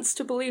everyone wants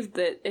to believe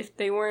that if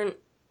they weren't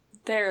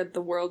there,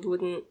 the world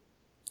wouldn't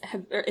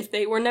have, or if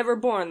they were never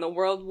born, the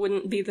world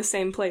wouldn't be the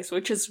same place,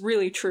 which is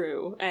really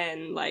true,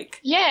 and, like...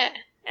 Yeah!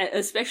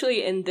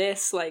 Especially in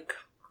this, like,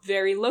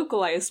 very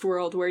localized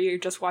world where you're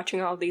just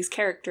watching all these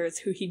characters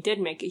who he did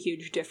make a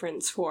huge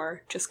difference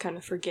for, just kind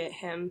of forget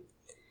him.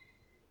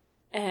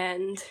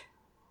 And...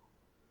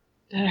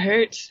 that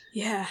hurts.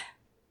 Yeah.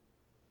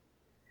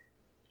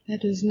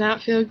 That does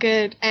not feel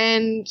good.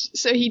 And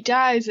so he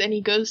dies and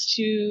he goes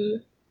to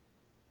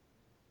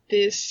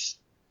this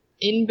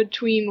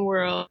in-between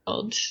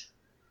world,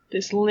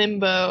 this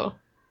limbo,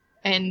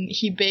 and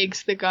he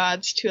begs the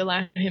gods to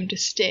allow him to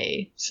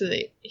stay so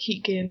that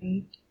he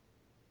can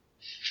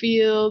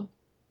feel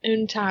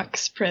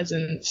Untak's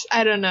presence.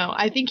 I don't know.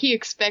 I think he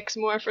expects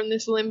more from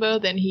this limbo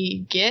than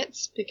he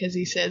gets, because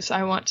he says,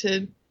 I want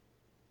to,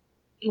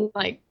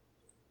 like,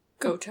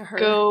 go to her.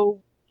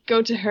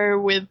 Go to her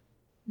with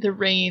the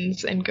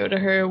rains, and go to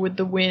her with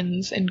the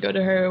winds, and go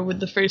to her with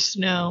the first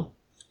snow.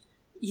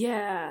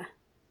 Yeah.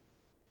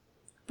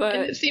 But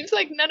and it seems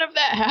like none of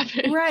that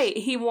happened. Right,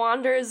 he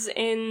wanders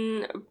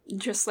in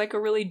just like a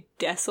really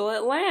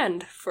desolate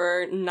land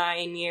for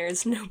 9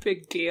 years, no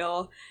big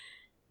deal.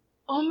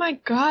 Oh my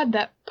god,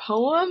 that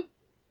poem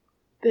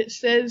that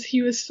says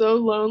he was so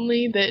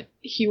lonely that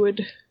he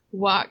would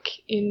walk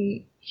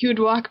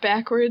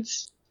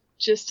backwards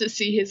just to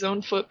see his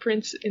own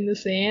footprints in the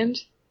sand.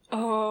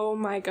 Oh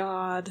my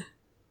god.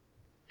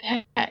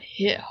 That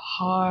hit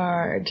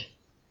hard.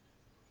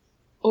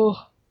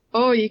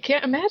 Oh, you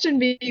can't imagine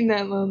being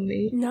that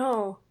lonely.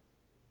 No.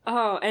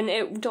 Oh, and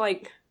it,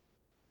 like,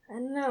 I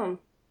don't know.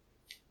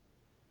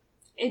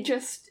 It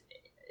just,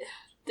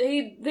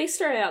 they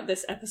started out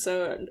this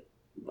episode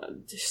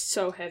just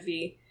so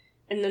heavy,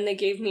 and then they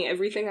gave me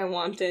everything I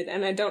wanted,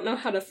 and I don't know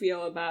how to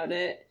feel about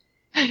it.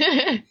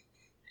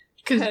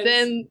 Because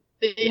then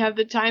they have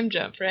the time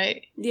jump,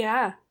 right?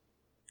 Yeah.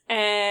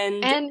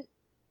 And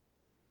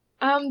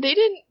they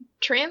didn't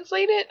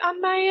translate it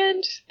on my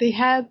end. They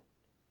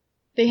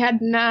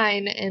had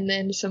 9 and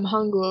then some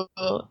Hangul,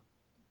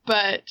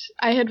 but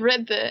I had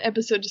read the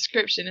episode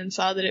description and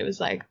saw that it was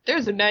like,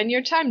 there's a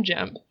 9-year time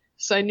jump,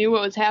 so I knew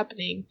what was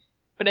happening,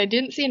 but I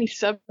didn't see any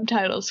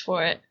subtitles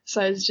for it,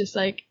 so I was just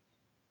like,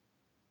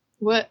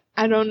 what?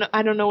 I don't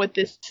know what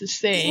this is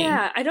saying.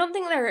 Yeah, I don't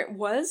think there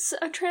was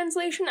a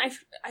translation.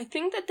 I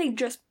think that they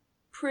just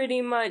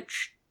pretty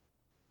much,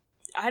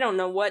 I don't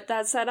know what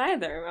that said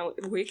either.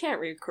 We can't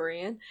read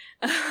Korean.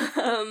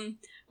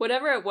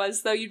 Whatever it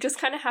was, though, you just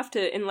kind of have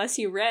to, unless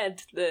you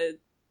read the,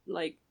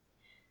 like,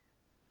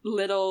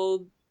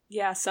 little,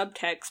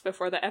 subtext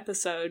before the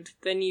episode,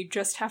 then you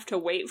just have to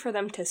wait for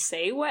them to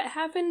say what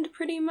happened,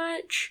 pretty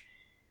much.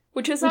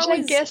 Which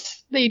I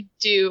guess they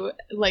do,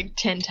 like,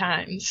 10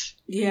 times.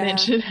 Yeah.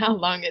 Mention how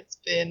long it's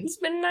been. It's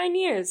been 9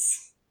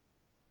 years.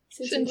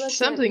 Since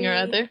something or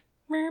other.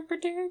 No,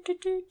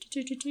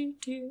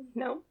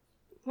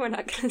 we're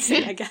not gonna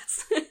sing, I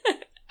guess.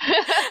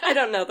 I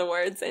don't know the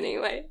words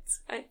anyway.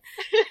 It's fine.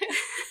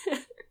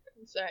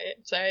 I'm sorry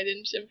I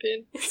didn't jump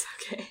in. It's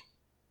okay.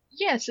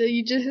 Yeah, so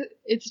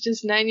it's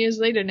just 9 years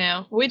later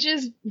now, which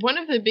is one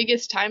of the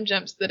biggest time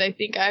jumps that I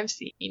think I've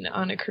seen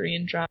on a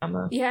Korean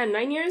drama. Yeah,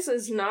 9 years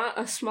is not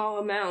a small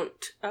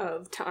amount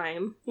of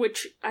time,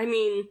 which, I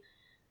mean,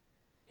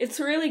 it's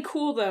really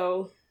cool,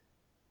 though,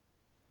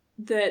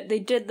 that they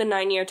did the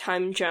 9-year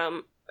time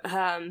jump,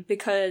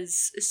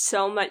 because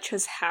so much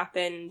has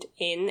happened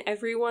in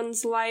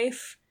everyone's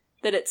life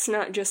that it's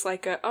not just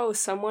like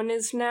someone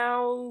is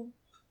now,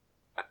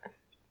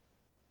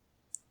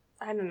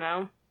 I don't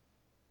know,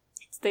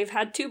 they've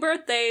had 2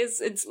 birthdays,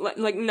 it's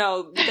like,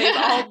 no, they've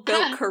all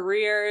built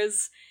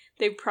careers,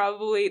 they've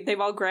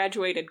all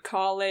graduated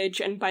college,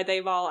 and by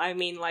they've all, I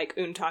mean, like,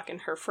 Untak and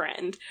her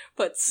friend,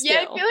 but still.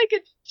 Yeah, I feel like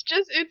it's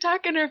just Untak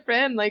and her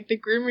friend, like, the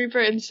Grim Reaper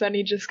and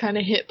Sunny just kind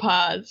of hit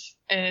pause,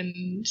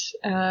 and,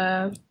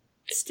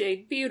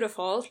 stayed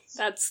beautiful,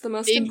 that's the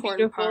most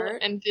important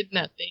part. And did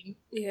nothing.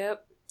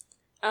 Yep.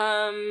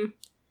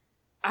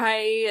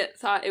 I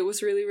thought it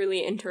was really, really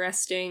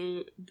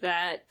interesting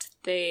that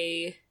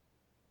they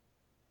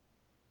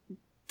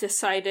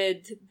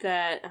decided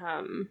that,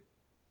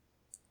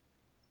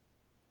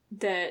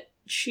 that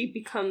she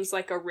becomes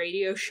like a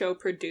radio show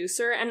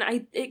producer,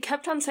 and it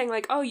kept on saying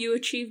like, oh, you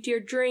achieved your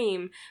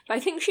dream, but I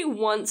think she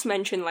once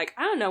mentioned like,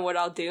 I don't know what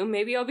I'll do,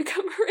 maybe I'll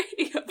become a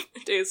radio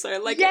producer.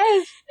 Like,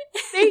 yes,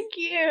 thank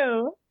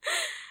you.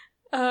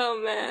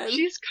 Oh man,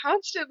 she's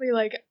constantly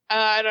like,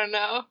 I don't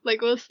know, like,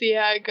 we'll see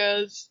how it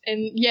goes,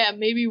 and yeah,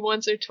 maybe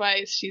once or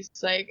twice she's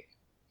like,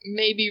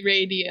 maybe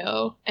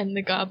radio, and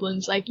the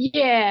goblin's like,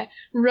 yeah,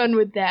 run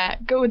with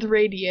that, go with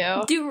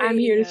radio. Do radio. I'm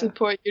here to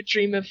support your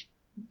dream of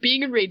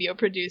being a radio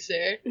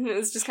producer. And it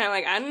was just kind of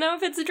like, I don't know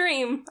if it's a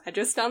dream. I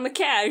just on the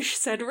cash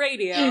said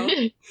radio.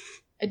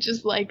 I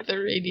just like the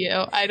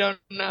radio. I don't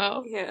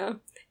know. Yeah.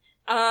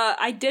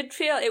 I did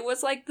feel it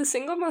was, like, the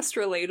single most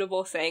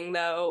relatable thing,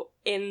 though,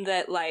 in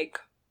that, like,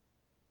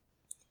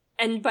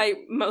 and by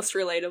most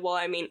relatable,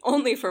 I mean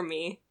only for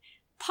me,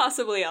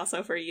 possibly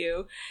also for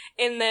you,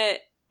 in that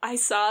I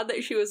saw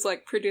that she was,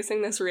 like,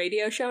 producing this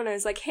radio show, and I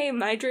was like, hey,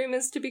 my dream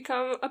is to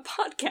become a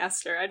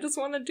podcaster. I just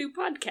want to do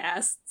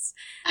podcasts.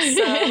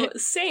 So,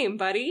 same,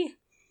 buddy.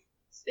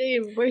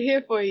 Same, we're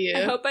here for you.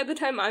 I hope by the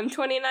time I'm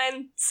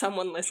 29,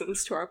 someone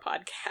listens to our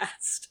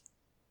podcast.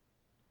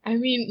 I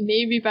mean,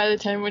 maybe by the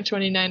time we're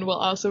 29, we'll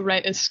also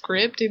write a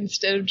script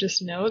instead of just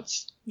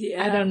notes.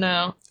 Yeah. I don't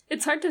know.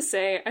 It's hard to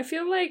say. I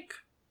feel like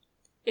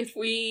if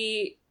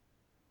we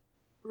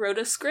wrote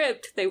a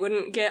script, they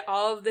wouldn't get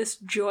all of this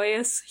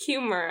joyous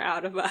humor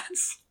out of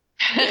us.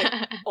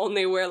 That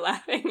only we're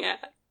laughing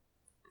at.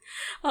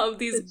 All of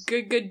these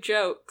good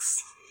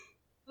jokes.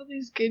 All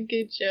these good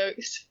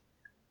jokes.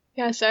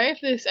 Yeah, sorry if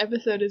this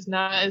episode is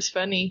not as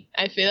funny.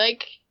 I feel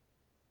like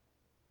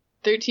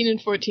 13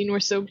 and 14 were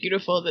so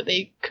beautiful that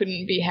they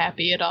couldn't be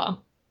happy at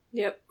all.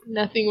 Yep.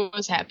 Nothing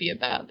was happy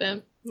about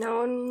them. No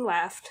one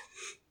laughed.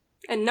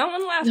 And no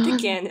one laughed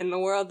again in the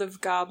world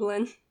of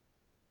Goblin.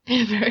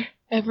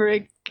 Ever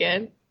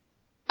again.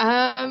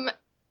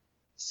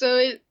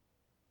 So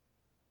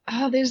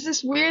there's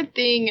this weird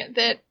thing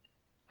that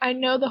I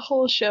know the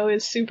whole show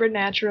is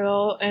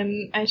supernatural,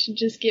 and I should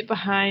just get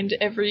behind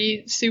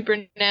every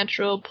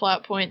supernatural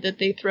plot point that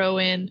they throw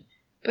in,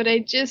 but I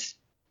just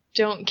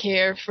don't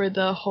care for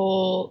the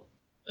whole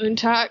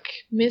Untak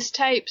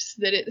mistypes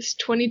that it's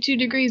 22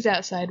 degrees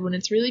outside when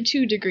it's really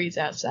 2 degrees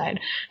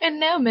outside, and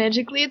now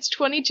magically it's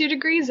 22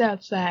 degrees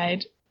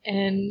outside.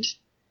 And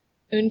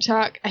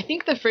Untak, I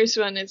think the first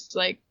one is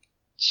like,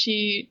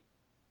 the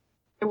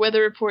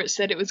weather report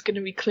said it was going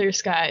to be clear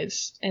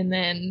skies, and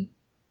then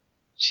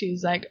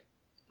she's like,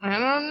 I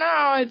don't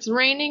know, it's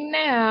raining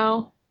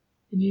now.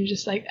 And you're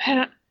just like,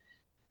 I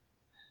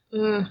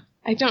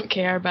don't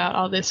care about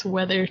all this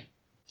weather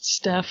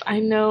stuff. I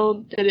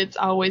know that it's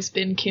always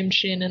been Kim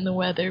Shin and the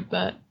weather,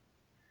 but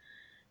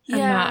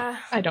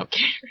I don't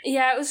care.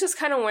 Yeah, it was just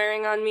kind of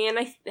wearing on me,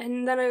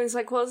 and then I was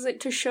like, well, is it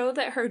to show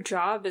that her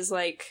job is,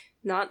 like,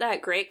 not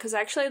that great? Because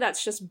actually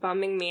that's just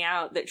bumming me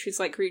out, that she's,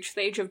 like, reached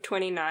the age of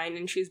 29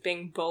 and she's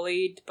being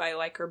bullied by,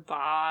 like, her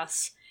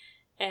boss,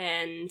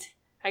 and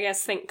I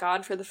guess thank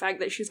God for the fact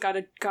that she's got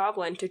a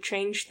goblin to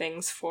change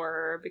things for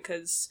her,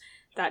 because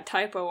that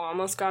typo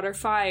almost got her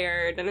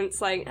fired, and it's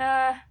like,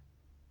 I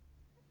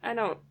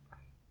don't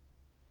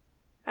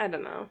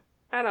know.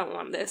 I don't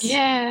want this.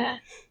 Yeah.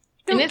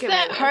 Don't and it's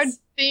that hard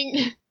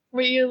thing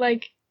where you're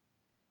like,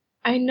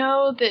 I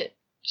know that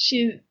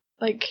she's,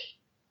 like,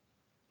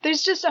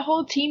 there's just a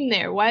whole team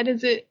there. Why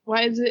is it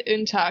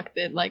Untak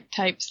that, like,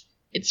 types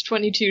it's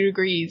 22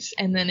 degrees,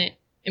 and then it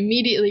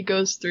immediately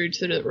goes through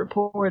to the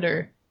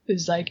reporter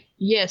who's like,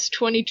 yes,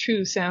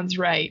 22 sounds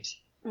right.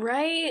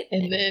 Right?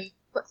 And then,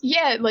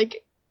 yeah,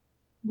 like,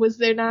 was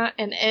there not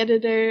an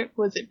editor?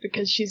 Was it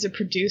because she's a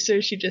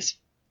producer? She just,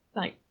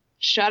 like,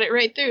 shot it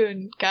right through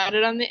and got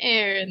it on the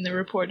air, and the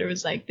reporter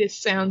was like, this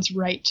sounds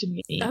right to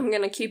me. I'm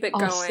gonna keep it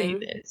I'll going. say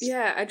this.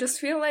 Yeah, I just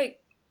feel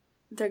like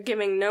they're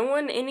giving no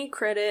one any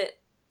credit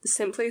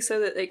simply so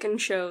that they can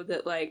show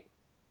that, like,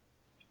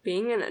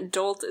 being an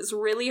adult is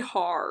really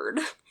hard.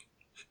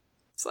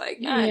 It's like,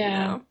 I don't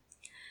know.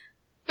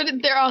 But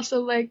they're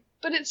also like,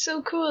 but it's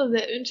so cool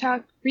that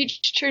Untak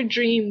reached her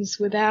dreams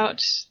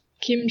without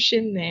Kim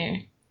Shin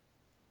there.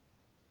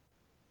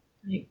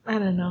 Like, I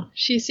don't know.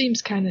 She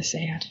seems kind of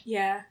sad.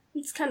 Yeah,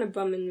 it's kind of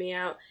bumming me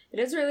out. It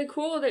is really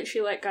cool that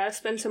she, like, got to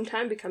spend some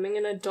time becoming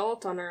an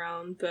adult on her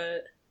own,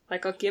 but,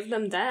 like, I'll give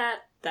them that.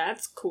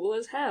 That's cool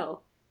as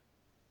hell.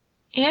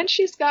 And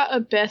she's got a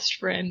best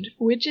friend,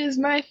 which is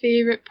my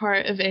favorite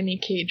part of any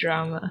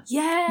K-drama.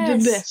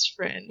 Yes! The best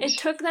friend. It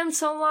took them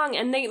so long,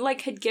 and they,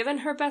 like, had given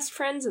her best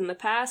friends in the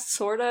past,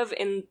 sort of,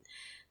 in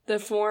the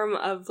form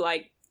of,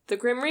 like, the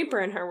Grim Reaper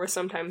and her were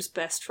sometimes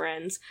best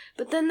friends,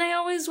 but then they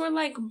always were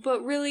like,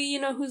 but really, you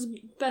know who's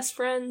best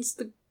friends?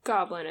 The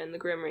Goblin and the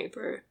Grim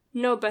Reaper.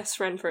 No best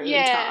friend for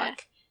Untak.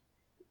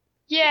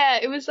 Yeah,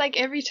 it was like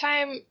every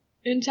time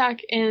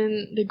Untak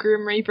and the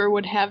Grim Reaper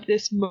would have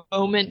this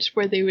moment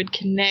where they would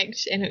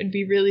connect and it would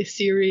be really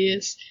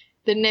serious,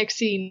 the next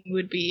scene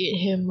would be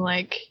him,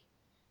 like,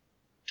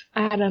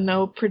 I don't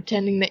know,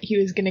 pretending that he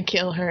was gonna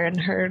kill her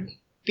and her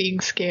being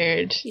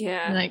scared.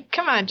 Yeah. And like,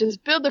 come on,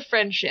 just build a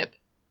friendship.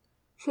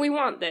 We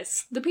want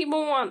this. The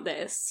people want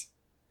this.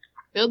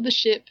 Build the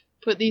ship,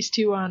 put these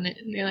two on it.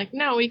 And they're like,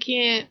 no, we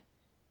can't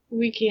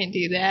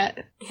do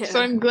that. Yeah.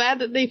 So I'm glad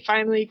that they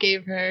finally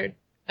gave her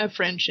a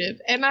friendship.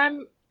 And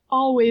I'm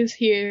always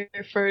here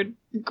for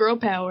girl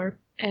power.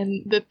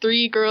 And the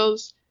 3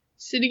 girls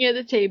sitting at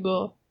the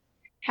table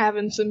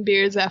having some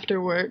beers after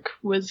work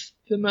was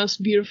the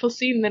most beautiful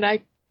scene that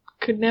I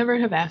could never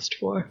have asked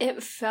for.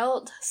 It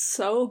felt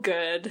so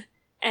good.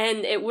 And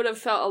it would have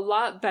felt a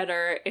lot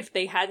better if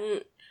they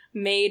hadn't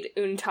made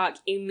Untak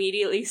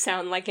immediately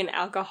sound like an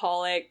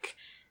alcoholic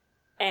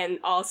and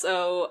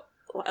also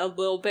a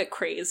little bit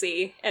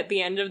crazy at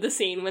the end of the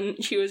scene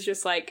when she was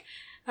just like,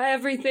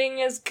 everything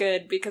is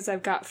good because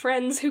I've got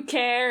friends who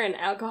care and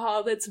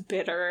alcohol that's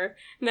bitter.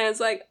 And I was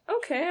like,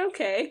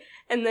 okay.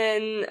 And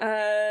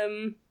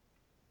then,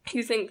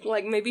 you think,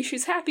 like, maybe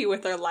she's happy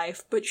with her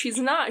life, but she's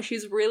not.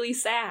 She's really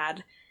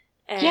sad.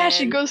 And Yeah,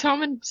 she goes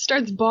home and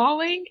starts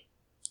bawling.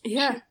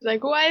 Yeah. She's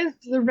like, why is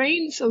the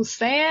rain so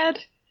sad?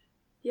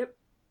 Yep.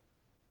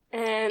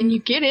 And you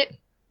get it.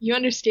 You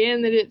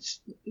understand that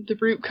it's the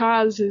root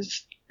cause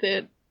is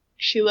that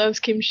she loves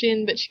Kim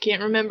Shin, but she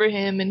can't remember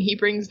him, and he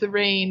brings the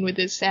rain with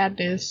his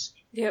sadness.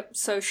 Yep,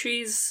 so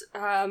she's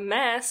a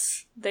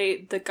mess.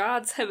 The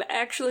gods have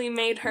actually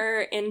made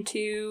her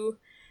into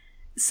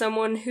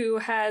someone who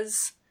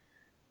has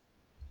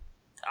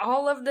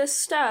all of this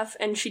stuff,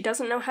 and she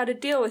doesn't know how to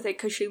deal with it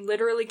because she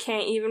literally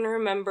can't even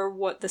remember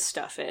what the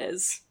stuff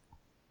is.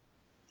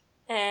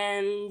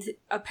 And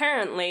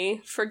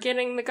apparently,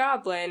 forgetting the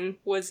goblin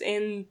was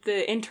in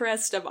the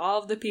interest of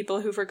all of the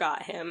people who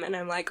forgot him. And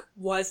I'm like,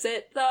 was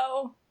it,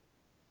 though?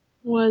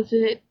 Was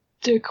it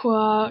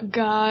Dequa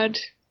God?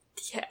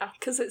 Yeah,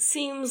 because it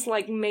seems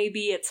like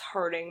maybe it's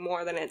hurting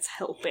more than it's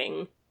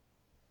helping.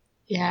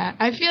 Yeah,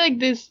 I feel like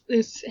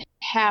this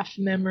half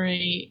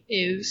memory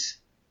is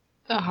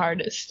the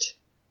hardest.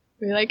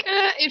 We're like,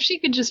 if she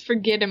could just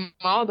forget him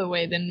all the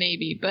way, then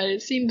maybe. But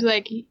it seems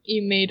like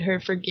you made her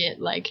forget,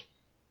 like,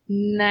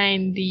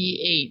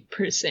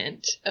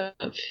 98%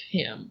 of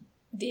him.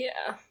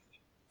 Yeah,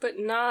 but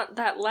not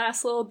that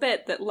last little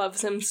bit that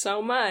loves him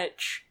so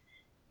much.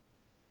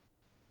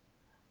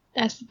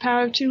 That's the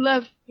power of true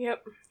love.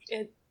 Yep,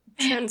 it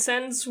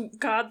transcends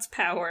God's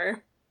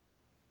power.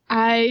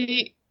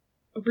 I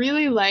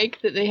really like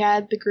that they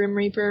had the Grim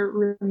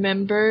Reaper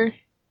remember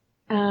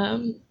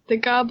the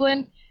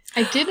goblin.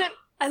 I didn't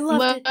I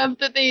love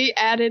that they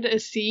added a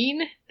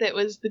scene that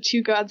was the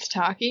two gods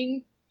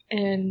talking,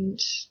 and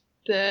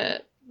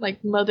the,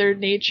 like, Mother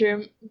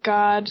Nature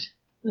god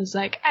was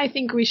like, I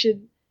think we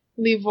should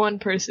leave one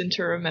person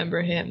to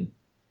remember him.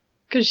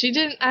 Because she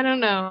didn't, I don't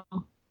know.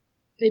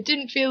 It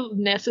didn't feel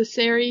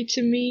necessary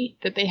to me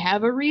that they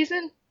have a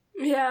reason.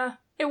 Yeah,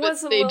 it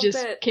was a they little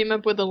just bit... came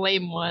up with a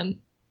lame one.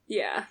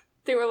 Yeah,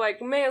 they were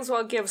like, may as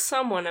well give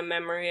someone a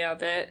memory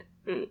of it.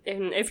 And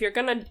if you're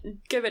gonna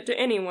give it to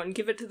anyone,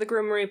 give it to the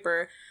Grim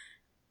Reaper.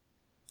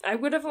 I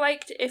would have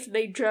liked if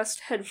they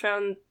just had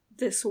found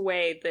this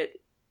way that,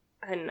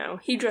 I don't know,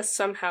 he just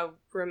somehow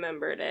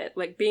remembered it.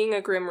 Like being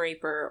a Grim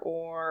Reaper,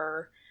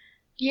 or...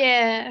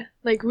 Yeah,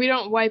 like, we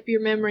don't wipe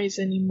your memories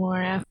anymore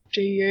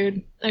after you're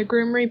a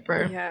Grim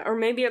Reaper. Yeah, or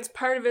maybe it's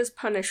part of his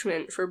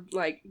punishment for,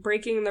 like,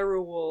 breaking the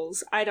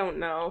rules. I don't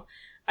know.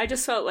 I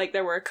just felt like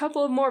there were a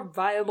couple of more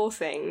viable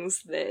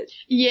things that...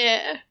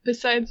 Yeah,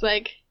 besides,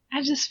 like,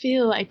 I just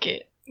feel like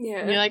it. Yeah.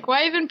 And you're like,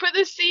 why even put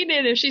this scene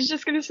in if she's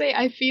just gonna say,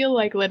 I feel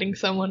like letting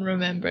someone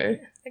remember?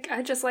 Like,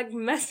 I just like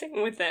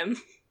messing with him.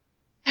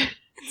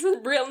 It's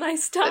a real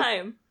nice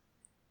time.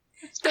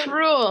 It's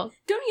cruel.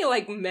 Don't you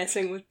like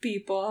messing with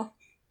people?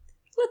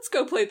 Let's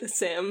go play The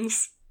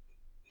Sims.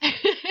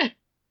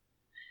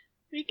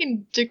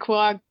 Freaking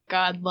Dequa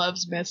God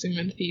loves messing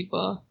with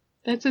people.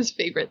 That's his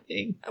favorite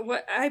thing.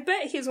 I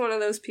bet he's one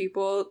of those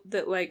people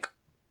that, like,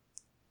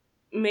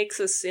 makes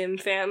a sim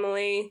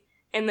family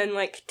and then,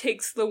 like,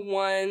 takes the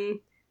one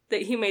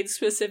that he made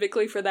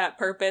specifically for that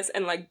purpose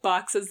and, like,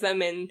 boxes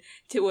them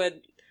into a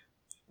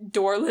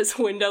doorless,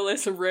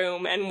 windowless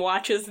room and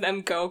watches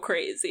them go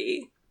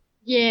crazy.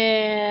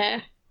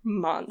 Yeah.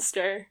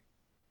 Monster.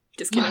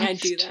 Just kidding, I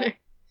do that.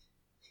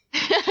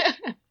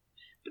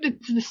 But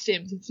it's The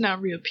Sims. It's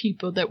not real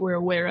people that we're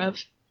aware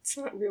of. It's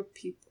not real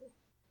people.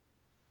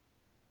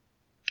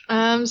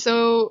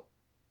 So,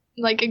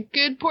 like, a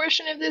good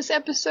portion of this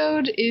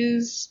episode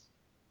is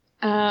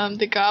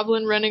the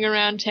goblin running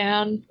around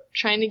town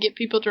trying to get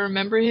people to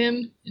remember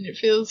him, and it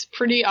feels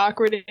pretty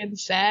awkward and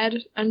sad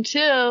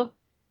until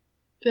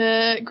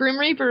the Grim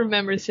Reaper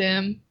remembers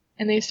him,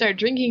 and they start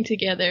drinking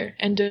together,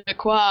 and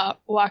Dequa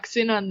walks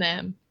in on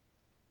them.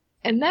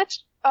 And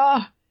that's,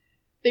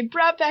 they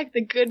brought back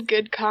the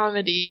good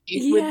comedy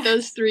with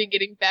those three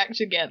getting back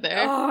together.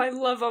 Oh, I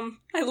love them.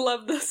 I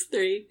love those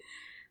three.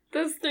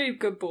 Those three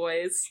good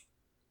boys.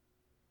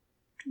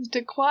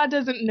 Dequa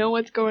doesn't know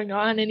what's going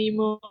on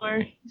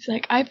anymore. He's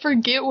like, I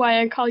forget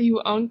why I call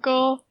you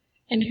uncle.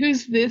 And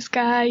who's this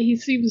guy? He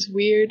seems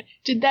weird.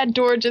 Did that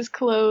door just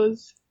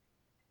close?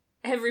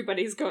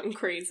 Everybody's going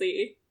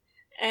crazy.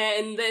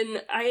 And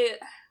then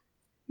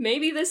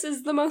maybe this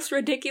is the most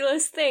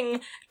ridiculous thing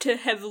to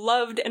have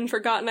loved and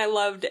forgotten I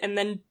loved and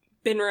then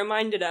been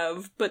reminded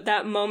of, but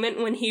that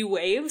moment when he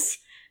waves,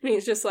 and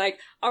he's just like,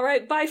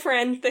 alright, bye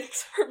friend,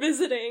 thanks for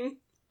visiting.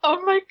 Oh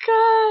my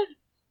god!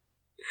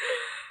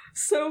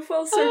 So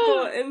full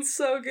circle and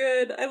so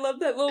good. I love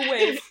that little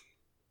wave.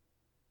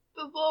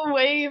 The little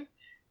wave.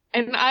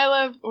 And I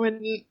love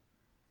when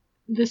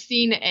the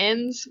scene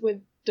ends with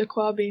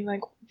Dequa being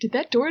like, did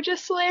that door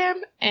just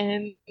slam?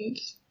 And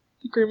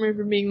the Grim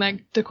Reaper being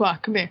like,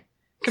 Dequa, come here.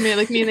 Come here,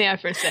 look me in the eye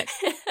for a sec.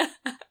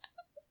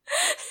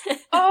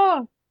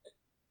 Oh,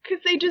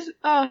 because they just,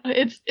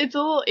 it's a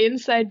little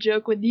inside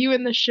joke with you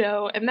in the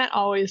show, and that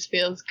always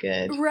feels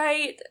good.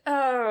 Right.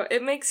 Oh,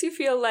 it makes you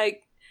feel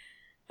like,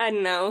 I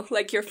don't know,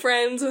 like you're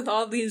friends with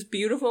all these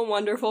beautiful,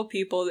 wonderful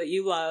people that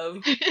you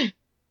love.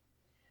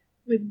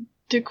 With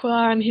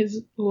Duquois in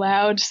his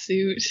loud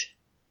suit.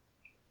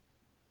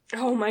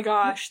 Oh my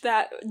gosh,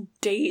 that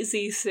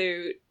Daisy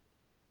suit.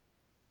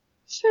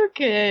 So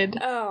good.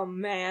 Oh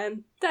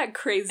man, that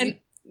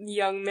crazy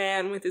young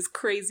man with his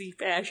crazy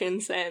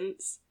fashion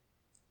sense.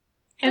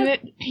 And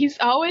he's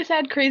always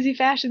had crazy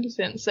fashion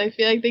sense, so I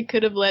feel like they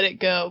could have let it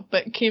go,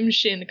 but Kim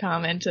Shin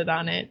commented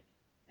on it,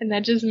 and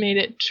that just made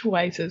it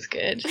twice as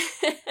good.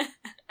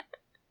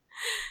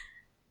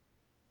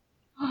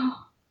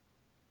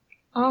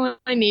 All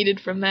I needed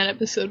from that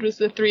episode was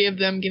the three of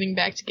them getting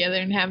back together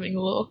and having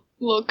a little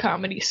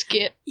comedy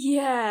skit.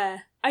 Yeah,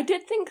 I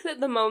did think that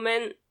the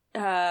moment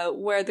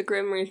where the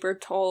Grim Reaper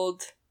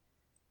told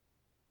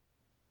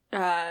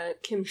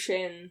Kim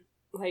Shin,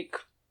 like,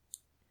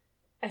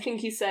 I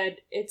think he said,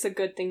 "It's a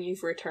good thing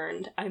you've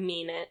returned, I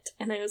mean it."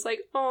 And I was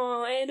like,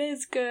 oh, it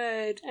is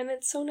good, and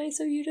it's so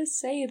nice of you to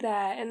say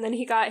that. And then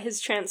he got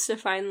his chance to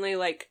finally,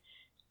 like,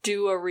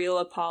 do a real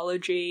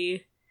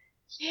apology.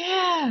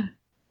 Yeah!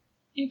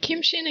 And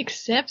Kim Shin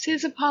accepts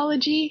his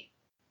apology?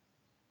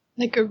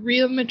 Like a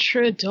real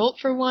mature adult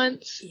for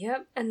once?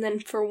 Yep, and then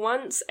for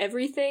once,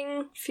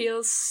 everything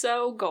feels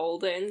so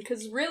golden,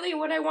 because really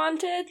what I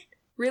wanted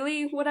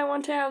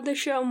out of the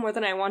show, more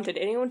than I wanted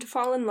anyone to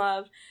fall in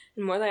love,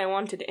 and more than I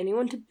wanted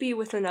anyone to be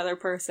with another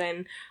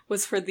person,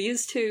 was for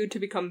these two to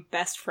become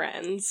best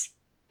friends.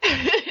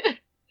 I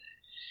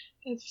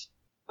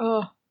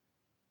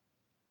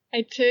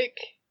took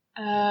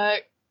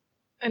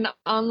an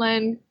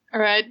online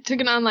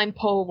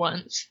poll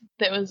once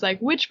that was like,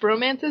 which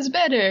bromance is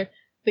better?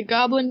 The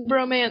Goblin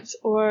bromance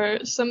or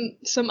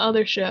some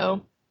other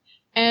show?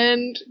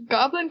 And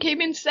Goblin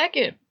came in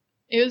second.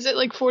 It was at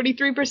like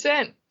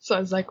 43%. So I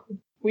was like,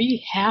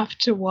 we have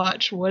to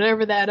watch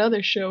whatever that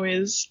other show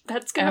is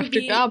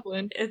after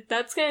Goblin.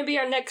 That's gonna be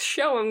our next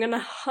show. I'm gonna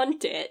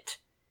hunt it.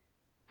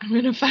 I'm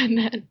gonna find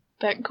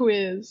that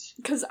quiz.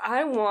 Because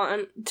I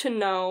want to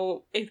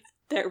know if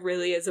there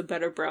really is a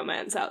better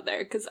bromance out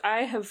there. Because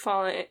I have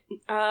fallen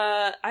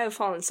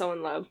so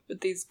in love with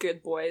these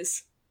good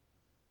boys.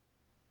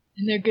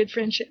 And their good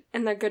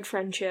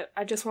friendship.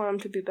 I just want them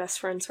to be best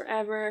friends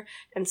forever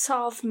and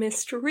solve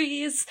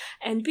mysteries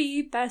and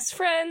be best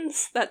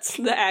friends. That's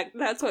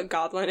what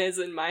Goblin is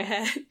in my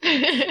head.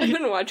 I've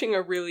been watching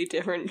a really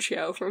different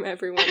show from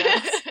everyone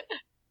else.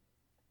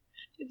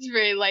 It's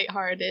very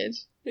lighthearted.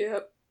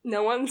 Yep.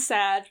 No one's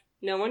sad.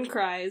 No one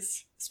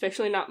cries.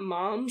 Especially not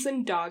moms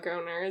and dog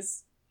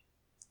owners.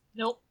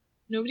 Nope.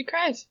 Nobody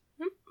cries.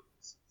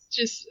 It's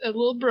just a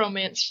little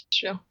bromance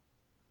show.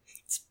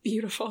 It's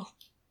beautiful.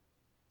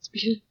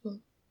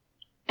 Beautiful.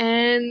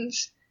 And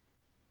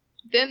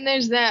then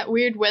there's that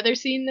weird weather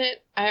scene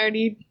that I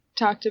already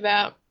talked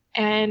about,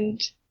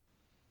 and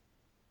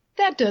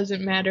that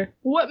doesn't matter.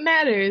 What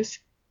matters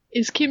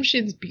is Kim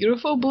Shin's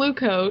beautiful blue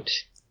coat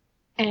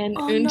and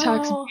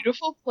Untak's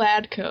beautiful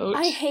plaid coat.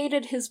 I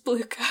hated his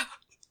blue coat.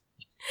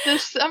 The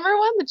summer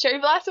one? The cherry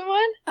blossom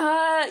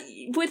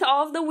one? With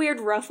all of the weird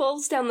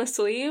ruffles down the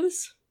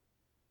sleeves.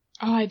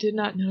 Oh, I did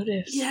not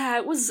notice. Yeah,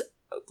 it was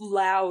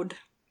loud.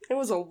 It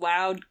was a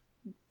loud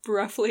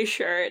ruffly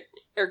shirt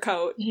or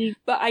coat,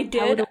 but I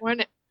did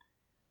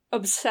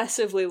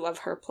obsessively love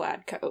her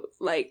plaid coat.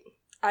 Like,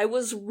 I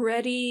was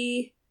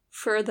ready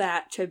for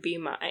that to be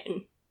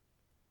mine.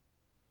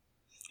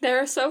 There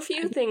are so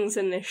few things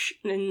in this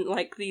in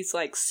like these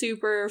like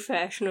super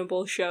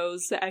fashionable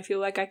shows that I feel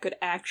like I could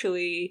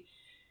actually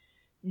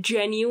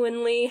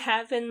genuinely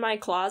have in my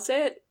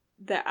closet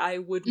that I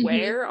would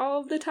wear all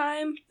of the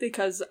time,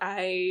 because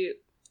I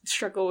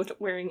struggle with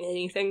wearing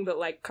anything but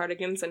like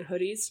cardigans and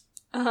hoodies.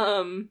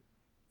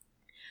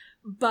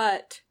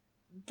 But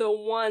the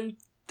one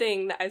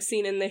thing that I've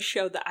seen in this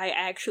show that I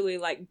actually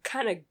like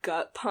kind of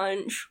gut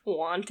punch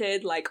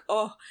wanted, like,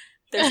 oh,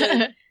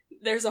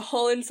 there's a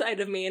hole inside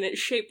of me and it's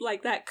shaped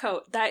like that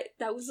coat. That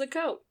was the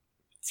coat.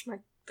 It's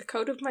the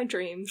coat of my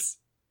dreams.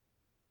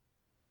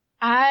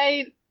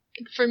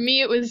 For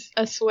me, it was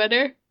a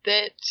sweater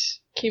that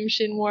Kim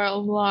Shin wore a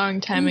long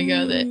time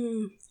ago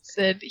that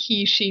said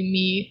he, she,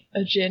 me,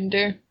 a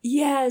gender.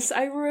 Yes,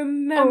 I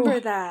remember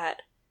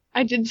that.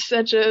 I did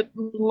such a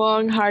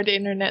long, hard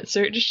internet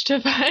search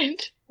to find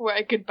where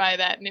I could buy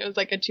that, and it was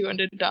like a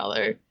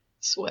 $200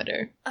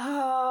 sweater.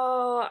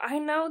 Oh, I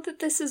know that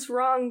this is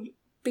wrong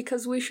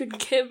because we should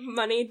give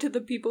money to the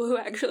people who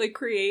actually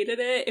created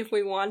it if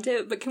we want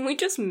it, but can we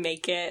just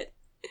make it?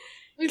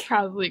 We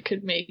probably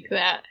could make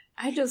that.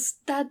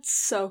 That's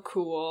so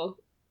cool.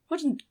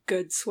 What a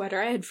good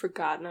sweater. I had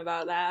forgotten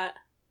about that.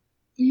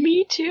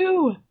 Me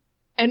too.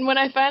 And when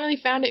I finally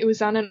found it, it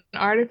was on an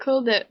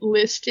article that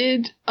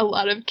listed a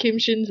lot of Kim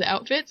Shin's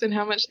outfits and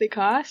how much they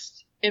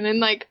cost. And then,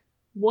 like,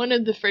 one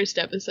of the first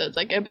episodes,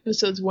 like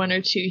episodes 1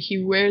 or 2,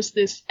 he wears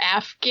this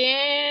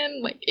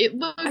Afghan, like, it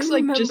looks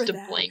like just a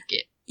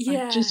blanket.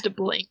 Yeah. Like, just a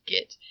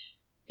blanket.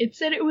 It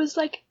said it was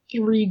like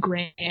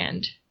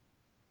 $3,000.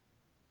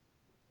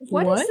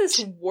 What What? is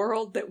this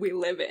world that we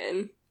live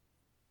in?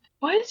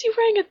 Why is he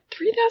wearing a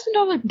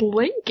 $3,000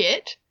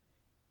 blanket?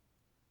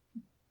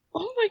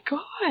 Oh my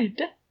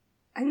god.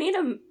 I need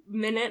a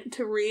minute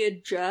to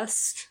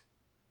readjust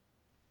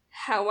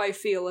how I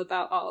feel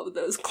about all of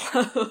those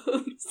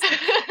clothes.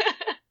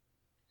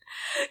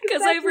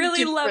 Because I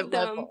really love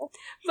them.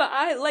 But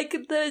I, like,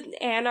 the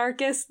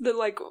anarchist, the,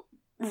 like,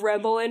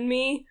 rebel in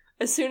me,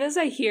 as soon as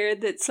I hear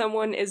that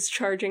someone is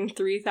charging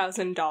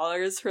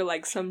 $3,000 for,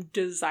 like, some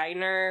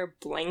designer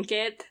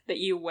blanket that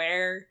you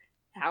wear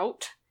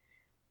out,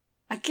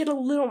 I get a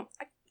little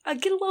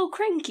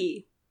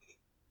cranky.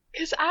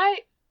 Because I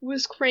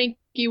was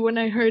cranky when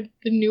I heard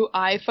the new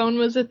iPhone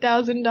was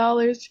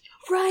 $1,000.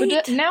 Right.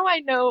 But now I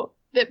know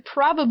that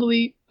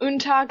probably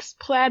Untak's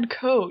plaid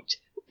coat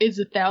is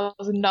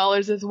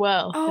 $1,000 as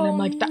well. Oh, and I'm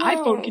like, the no.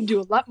 iPhone can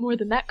do a lot more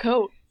than that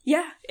coat.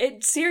 Yeah,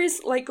 it's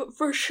serious, like,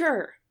 for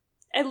sure.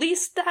 At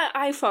least that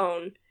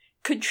iPhone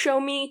could show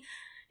me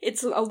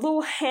it's a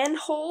little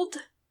handheld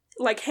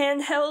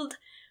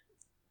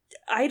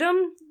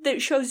item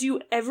that shows you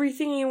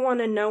everything you want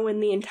to know in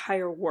the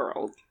entire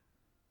world.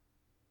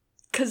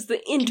 Because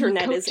the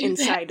internet is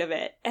inside of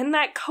it. And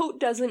that coat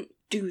doesn't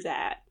do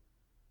that.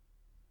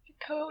 The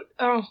coat?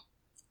 Oh.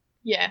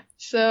 Yeah,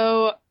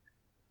 so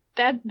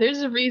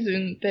there's a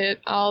reason that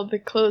all the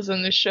clothes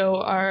on the show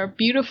are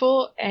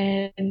beautiful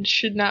and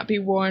should not be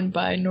worn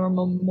by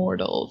normal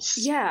mortals.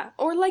 Yeah,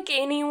 or like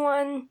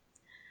anyone.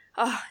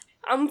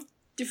 I'm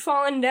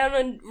falling down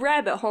a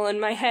rabbit hole in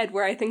my head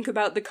where I think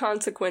about the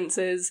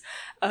consequences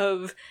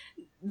of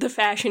the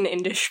fashion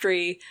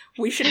industry.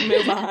 We should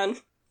move on.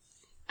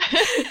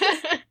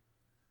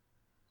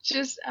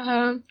 Just,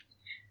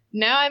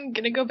 now I'm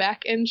gonna go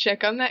back and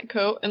check on that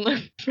coat and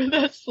look for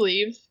those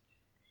sleeves.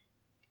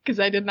 Because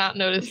I did not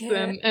notice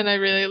them, and I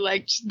really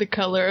liked the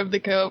color of the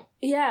coat.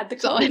 Yeah, the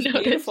coat was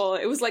beautiful.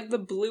 It was like the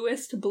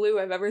bluest blue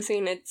I've ever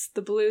seen. It's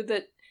the blue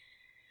that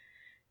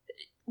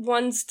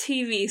one's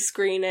TV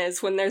screen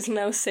is when there's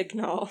no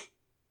signal.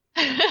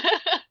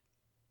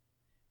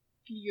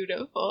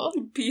 Beautiful.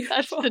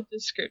 Beautiful. That's the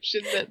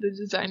description that the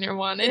designer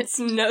wanted. It's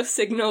no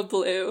signal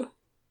blue.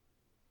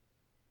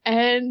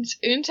 And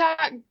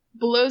Untak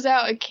blows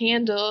out a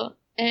candle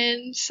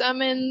and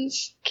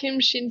summons Kim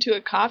Shin to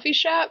a coffee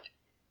shop.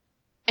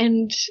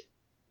 And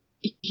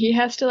he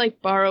has to,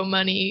 like, borrow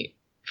money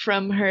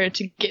from her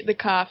to get the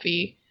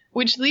coffee,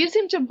 which leads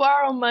him to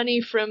borrow money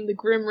from the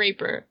Grim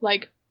Reaper.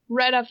 Like,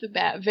 right off the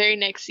bat, very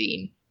next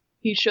scene,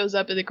 he shows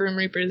up at the Grim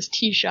Reaper's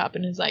tea shop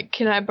and is like,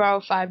 "Can I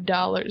borrow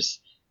 $5?"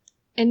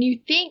 And you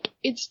think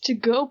it's to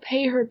go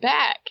pay her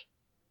back.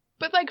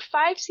 But, like,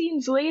 5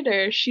 scenes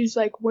later, she's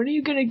like, "When are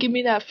you gonna give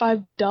me that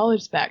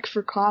 $5 back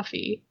for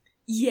coffee?"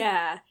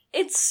 Yeah,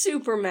 it's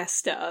super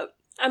messed up.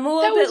 I'm a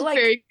little bit like,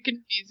 very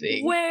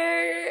confusing.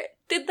 Where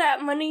did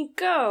that money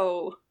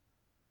go?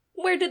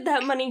 Where did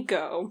that money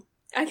go?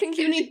 I think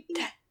you need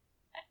to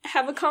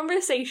have a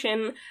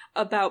conversation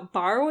about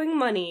borrowing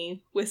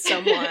money with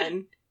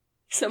someone.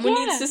 Someone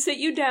needs to sit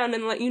you down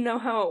and let you know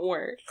how it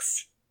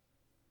works.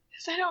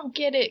 Because I don't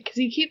get it, because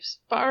he keeps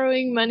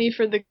borrowing money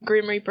for the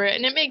Grim Reaper,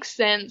 and it makes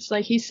sense.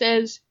 Like, he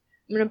says,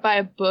 "I'm gonna buy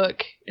a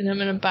book, and I'm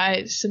gonna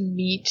buy some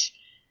meat."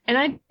 And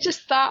I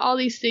just thought all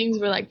these things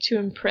were, like, to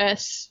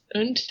impress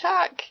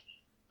Untak.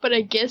 But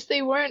I guess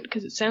they weren't,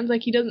 because it sounds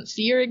like he doesn't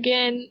see her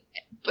again.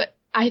 But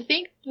I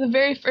think the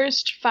very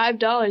first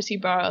 $5 he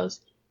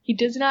borrows, he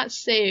does not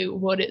say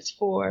what it's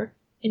for.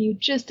 And you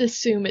just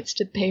assume it's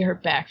to pay her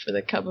back for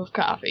the cup of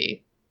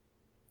coffee.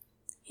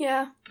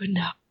 Yeah. But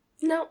no.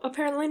 No,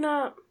 apparently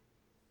not.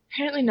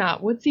 Apparently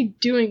not. What's he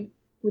doing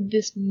with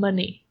this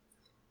money?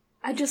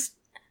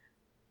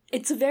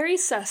 It's very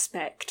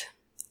suspect.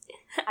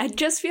 I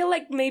just feel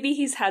like maybe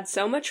he's had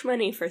so much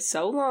money for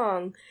so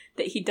long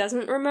that he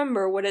doesn't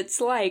remember what it's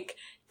like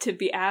to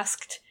be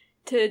asked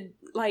to,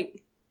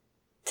 like,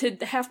 to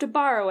have to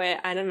borrow it.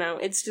 I don't know.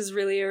 It's just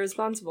really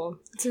irresponsible.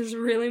 It's just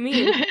really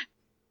mean.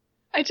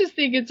 I just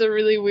think it's a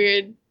really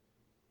weird,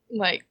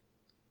 like,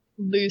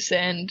 loose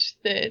end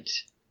that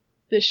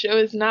the show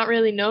is not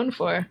really known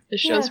for. The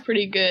show's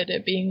pretty good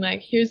at being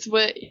like, here's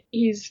what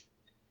he's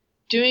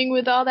doing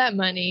with all that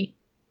money.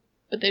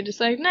 But they're just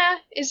like, nah,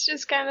 it's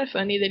just kind of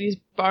funny that he's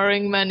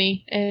borrowing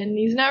money and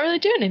he's not really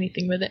doing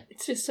anything with it.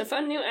 It's just a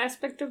fun new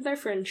aspect of their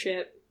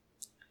friendship.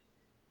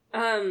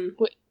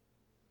 What?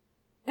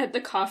 At the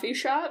coffee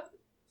shop,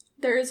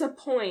 there is a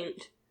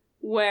point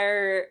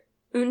where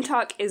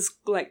Untak is,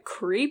 like,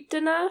 creeped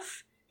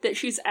enough that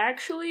she's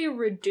actually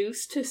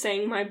reduced to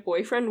saying, "My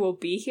boyfriend will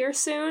be here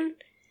soon."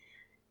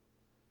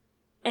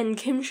 And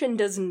Kim Shin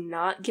does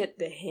not get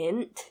the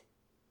hint.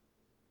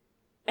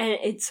 And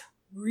it's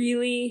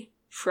really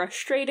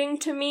frustrating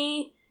to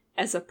me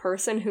as a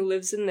person who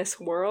lives in this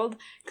world,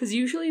 because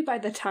usually by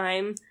the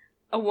time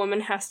a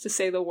woman has to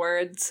say the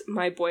words,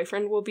 "My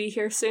boyfriend will be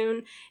here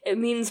soon," it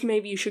means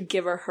maybe you should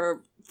give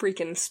her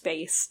freaking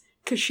space,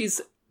 because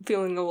she's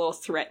feeling a little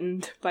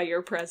threatened by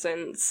your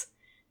presence.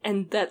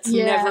 And that's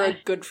never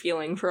a good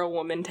feeling for a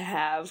woman to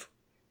have.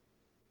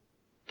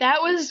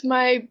 That was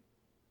my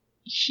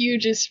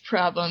hugest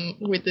problem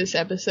with this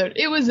episode.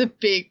 It was a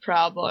big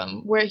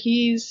problem where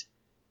he's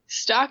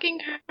stalking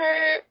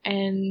her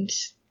and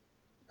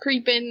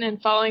creeping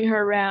and following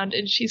her around,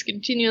 and she's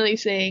continually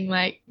saying,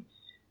 like,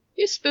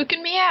 you're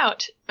spooking me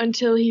out,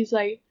 until he's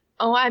like,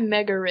 oh, I'm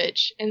mega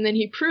rich, and then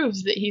he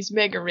proves that he's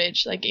mega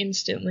rich, like,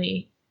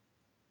 instantly.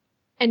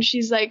 And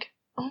she's like,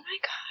 oh my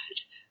god,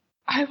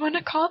 I want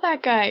to call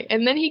that guy.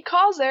 And then he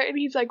calls her, and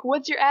he's like,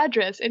 what's your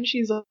address? And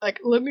she's like,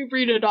 let me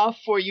read it off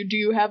for you. Do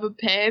you have a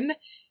pen?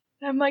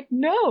 And I'm like,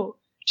 no.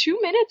 2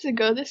 minutes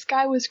ago, this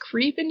guy was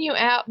creeping you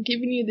out,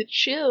 giving you the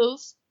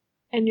chills.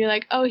 And you're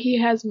like, oh, he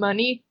has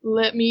money.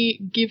 Let me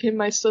give him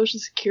my social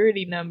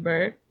security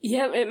number.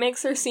 Yeah, it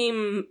makes her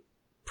seem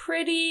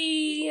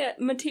pretty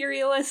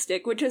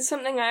materialistic, which is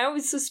something I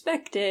always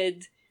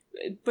suspected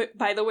but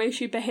by the way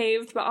she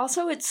behaved. But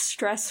also it's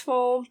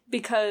stressful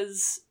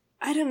because,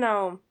 I don't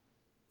know,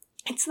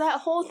 it's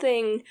that whole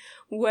thing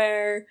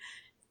where,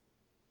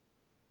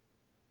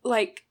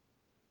 like,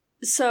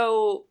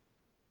 so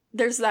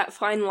there's that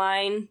fine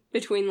line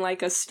between,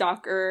 like, a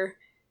stalker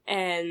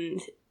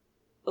and,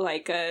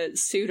 like, a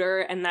suitor,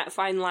 and that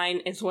fine line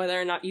is whether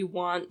or not you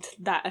want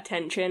that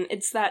attention.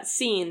 It's that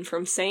scene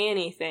from Say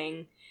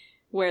Anything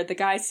where the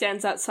guy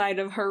stands outside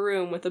of her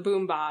room with a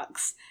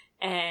boombox,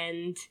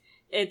 and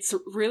it's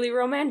really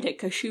romantic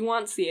because she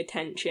wants the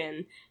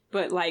attention,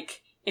 but,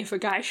 like, if a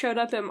guy showed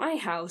up at my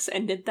house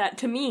and did that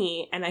to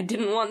me and I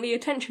didn't want the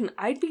attention,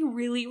 I'd be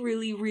really,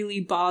 really, really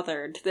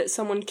bothered that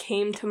someone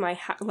came to my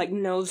house, like,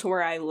 knows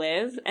where I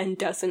live and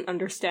doesn't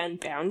understand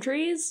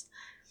boundaries.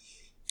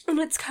 And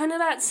it's kind of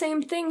that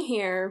same thing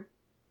here,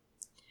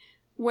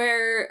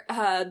 where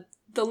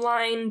the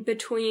line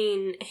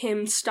between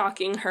him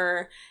stalking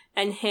her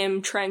and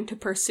him trying to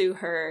pursue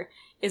her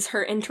is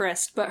her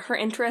interest, but her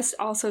interest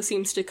also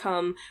seems to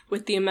come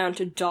with the amount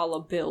of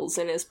dollar bills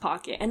in his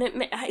pocket. And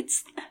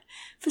it's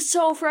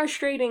so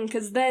frustrating,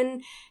 because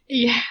then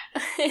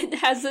it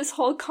has this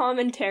whole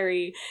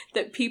commentary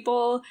that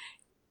people,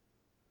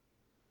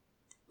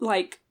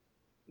 like,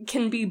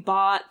 can be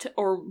bought,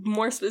 or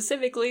more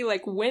specifically,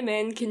 like,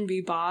 women can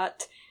be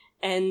bought,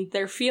 and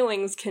their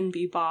feelings can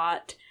be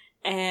bought,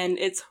 and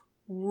it's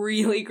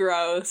really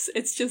gross.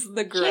 It's just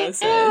the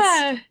grossest.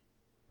 Yeah.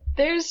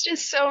 There's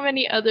just so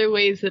many other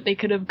ways that they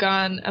could have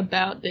gone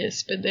about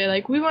this, but they're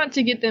like, we want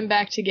to get them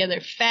back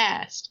together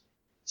fast,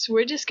 so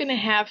we're just gonna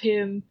have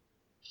him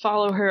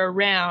follow her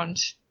around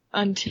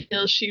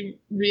until she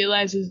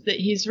realizes that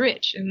he's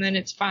rich, and then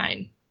it's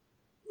fine.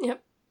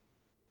 Yep.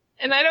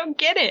 And I don't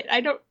get it.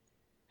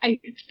 I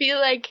feel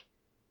like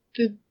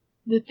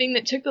the thing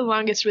that took the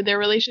longest with their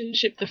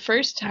relationship the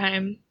first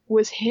time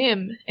was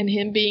him, and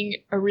him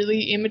being a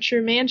really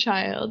immature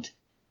man-child.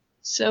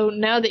 So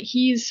now that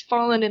he's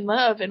fallen in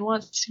love and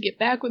wants to get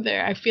back with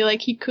her, I feel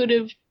like he could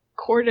have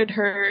courted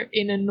her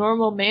in a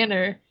normal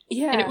manner.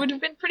 Yeah. And it would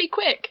have been pretty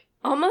quick.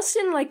 Almost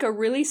in, like, a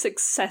really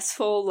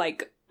successful,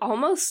 like,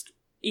 almost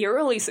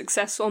eerily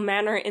successful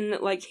manner, in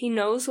that, like, he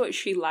knows what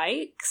she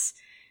likes,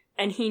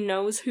 and he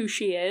knows who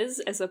she is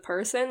as a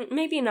person.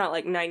 Maybe not,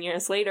 like, 9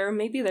 years later.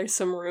 Maybe there's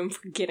some room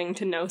for getting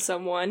to know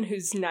someone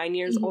who's 9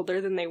 years older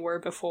than they were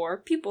before.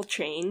 People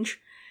change.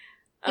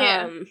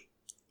 Yeah.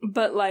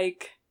 But,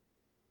 like,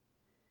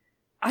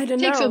 I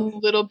don't know. It takes a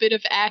little bit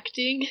of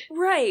acting.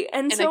 Right,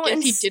 and so... I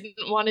guess he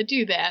didn't want to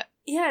do that.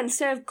 Yeah,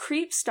 instead of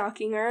creep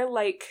stalking her,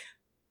 like,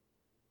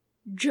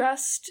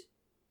 just,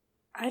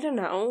 I don't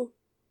know,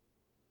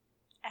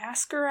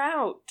 ask her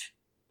out.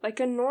 Like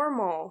a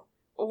normal.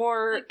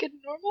 Or... Like a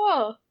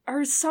normal.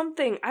 Or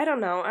something. I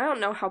don't know. I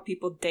don't know how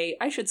people date.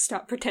 I should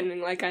stop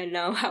pretending like I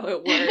know how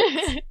it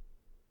works.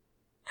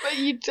 But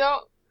you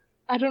don't,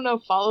 I don't know,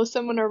 follow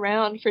someone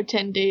around for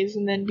 10 days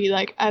and then be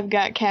like, I've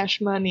got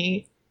cash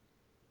money.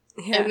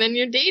 Yeah. And then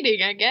you're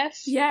dating, I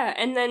guess. Yeah,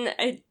 and then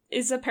it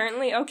is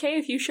apparently okay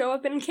if you show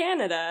up in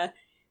Canada,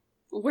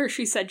 where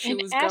she said she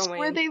was going. And ask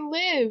where they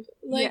live.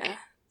 Like, yeah.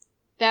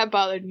 That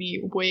bothered me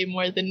way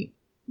more than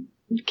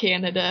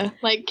Canada.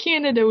 Like,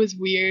 Canada was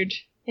weird,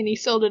 and he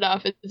sold it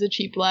off as a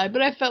cheap lie,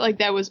 but I felt like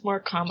that was more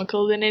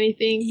comical than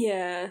anything.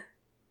 Yeah.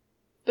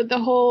 But the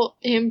whole,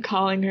 him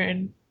calling her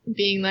and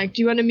being like,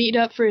 do you want to meet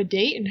up for a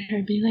date? And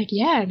her being like,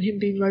 yeah. And him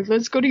being like,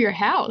 let's go to your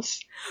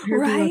house. And her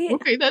right? being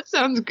like, okay, that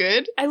sounds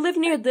good. I live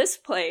near this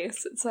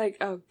place. It's like,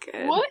 oh,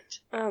 good. What?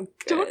 Oh,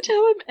 good. Don't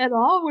tell him at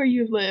all where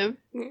you live.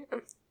 Yeah.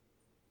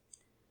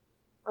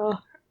 Oh.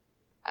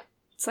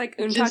 It's like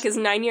Untak is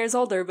 9 years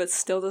older, but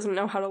still doesn't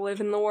know how to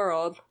live in the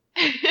world.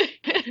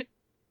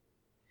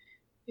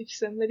 If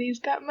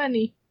somebody's got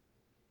money.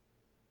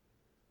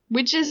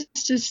 Which is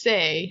to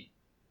say,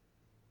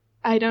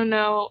 I don't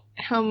know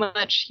how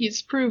much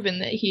he's proven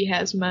that he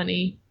has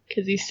money,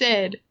 because he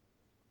said,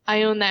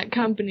 I own that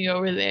company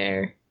over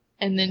there,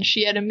 and then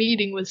she had a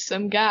meeting with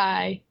some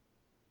guy,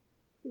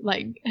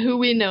 like, who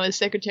we know as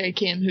Secretary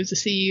Kim, who's the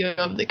CEO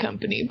of the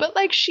company, but,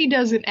 like, she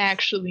doesn't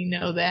actually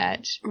know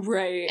that.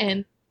 Right.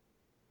 And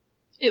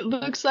it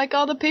looks like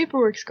all the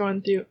paperwork's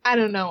going through. I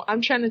don't know.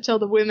 I'm trying to tell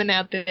the women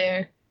out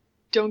there,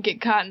 don't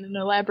get caught in an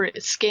elaborate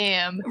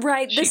scam.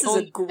 Right, this is a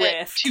only met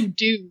grift. 2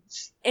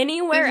 dudes.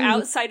 Anywhere This is-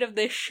 outside of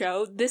this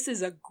show, this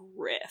is a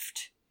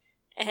grift.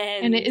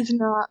 And it is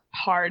not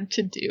hard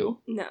to do.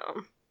 No.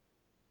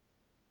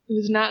 It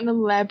was not an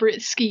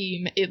elaborate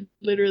scheme. It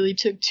literally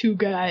took 2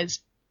 guys,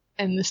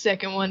 and the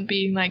second one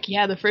being like,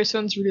 yeah, the first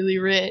one's really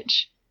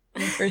rich.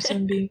 And the first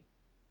one being,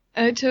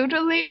 I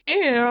totally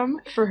am.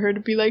 For her to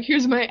be like,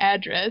 here's my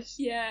address.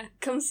 Yeah,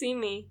 come see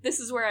me. This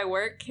is where I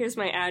work. Here's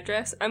my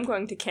address. I'm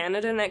going to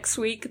Canada next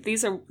week.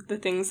 These are the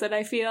things that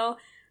I feel.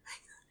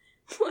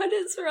 What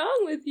is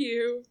wrong with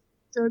you?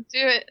 Don't do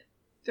it.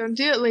 Don't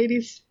do it,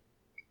 ladies.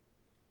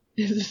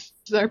 This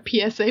is our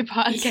PSA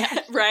podcast. Yeah,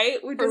 right?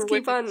 We For just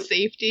keep on women's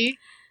safety.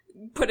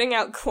 putting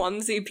out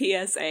clumsy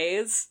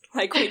PSAs.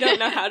 Like, we don't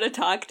know how to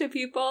talk to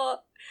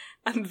people.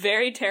 I'm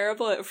very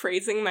terrible at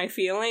phrasing my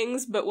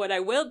feelings, but what I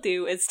will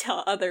do is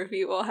tell other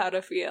people how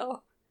to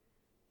feel.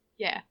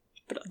 Yeah.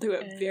 But I'll do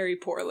it very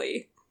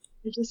poorly.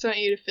 I just want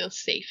you to feel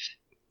safe.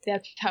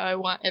 That's how I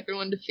want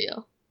everyone to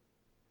feel.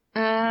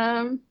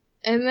 And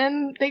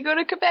then they go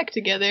to Quebec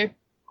together.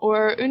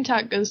 Or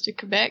Untak goes to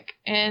Quebec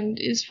and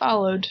is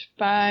followed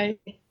by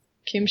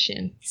Kim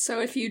Shin. So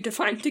if you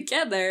define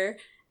together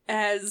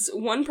as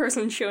one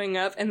person showing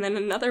up and then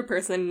another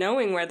person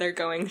knowing where they're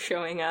going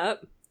showing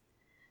up,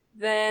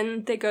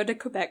 then they go to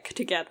Quebec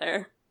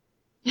together.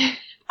 I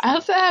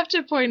also have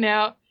to point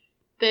out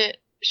that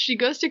she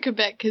goes to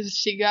Quebec because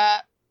she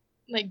got,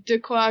 like,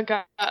 Dequa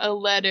got a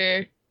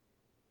letter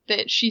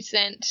that she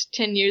sent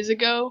 10 years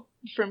ago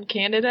from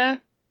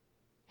Canada.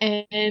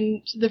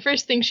 And the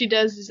first thing she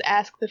does is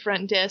ask the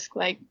front desk,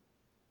 like,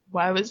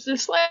 why was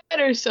this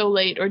letter so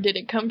late? Or did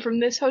it come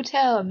from this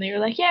hotel? And they were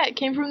like, yeah, it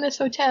came from this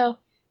hotel.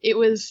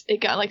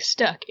 It got, like,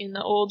 stuck in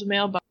the old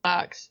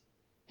mailbox.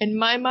 And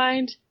my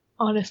mind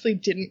honestly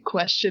didn't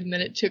question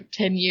that it took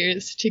 10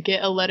 years to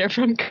get a letter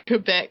from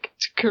Quebec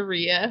to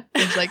Korea.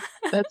 It's like,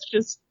 that's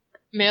just,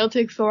 mail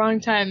takes a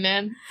long time,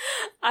 man.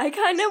 I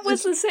kind of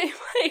was the same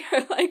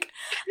way. Like,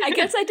 I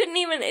guess it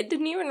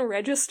didn't even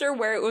register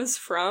where it was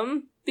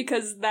from,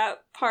 because that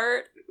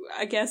part,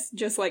 I guess,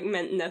 just, like,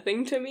 meant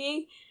nothing to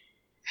me.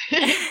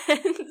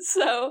 And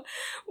so,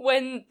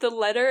 when the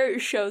letter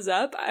shows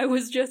up, I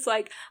was just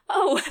like,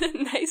 oh, what a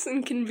nice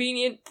and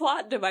convenient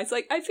plot device.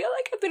 Like, I feel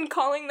like I've been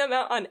calling them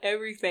out on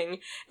everything,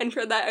 and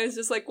for that I was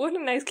just like, what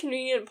a nice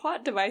convenient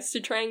plot device to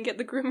try and get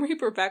the Grim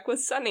Reaper back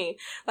with Sunny.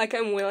 Like,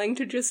 I'm willing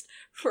to just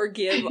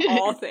forgive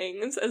all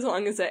things as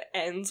long as it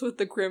ends with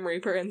the Grim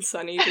Reaper and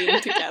Sunny being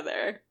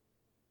together.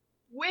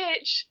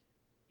 Which,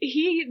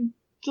 he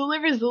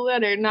delivers the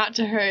letter not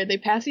to her. They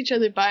pass each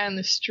other by on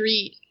the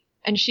street.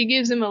 And she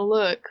gives him a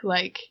look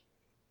like,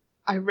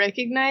 I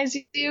recognize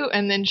you,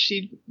 and then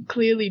she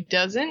clearly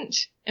doesn't,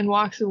 and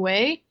walks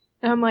away.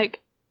 And I'm like,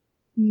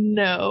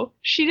 no,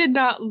 she did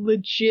not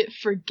legit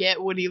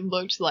forget what he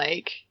looked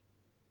like.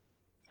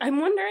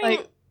 I'm wondering...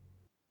 Like,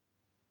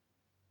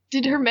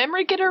 did her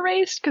memory get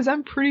erased? Because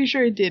I'm pretty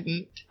sure it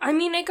didn't. I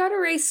mean, it got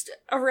erased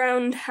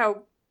around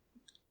how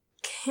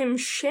Kim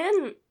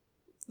Shin,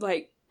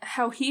 like,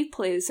 how he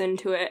plays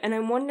into it, and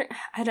I'm wondering...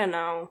 I don't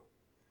know.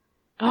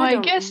 Oh,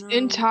 I guess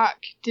Untak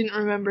didn't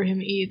remember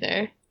him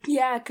either.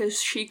 Yeah, because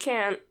she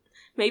can't.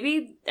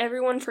 Maybe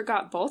everyone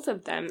forgot both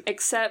of them,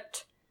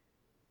 except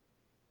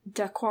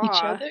Dequa.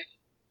 Each other?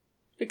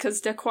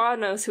 Because Dequa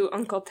knows who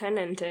Uncle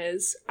Tennant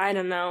is. I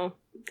don't know.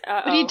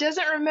 Uh-oh. But he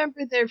doesn't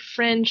remember their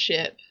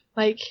friendship.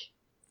 Like...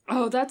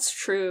 Oh, that's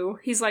true.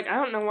 He's like, I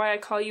don't know why I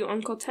call you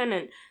Uncle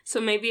Tennant. So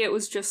maybe it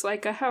was just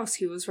like a house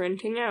he was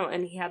renting out,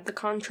 and he had the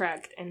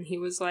contract, and he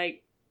was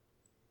like...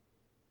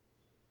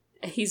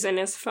 He's in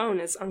his phone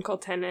as Uncle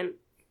Tennant.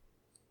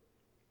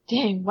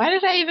 Dang, why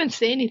did I even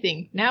say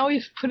anything? Now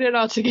we've put it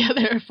all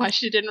together why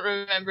she didn't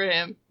remember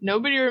him.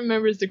 Nobody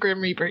remembers the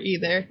Grim Reaper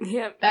either.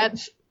 Yep.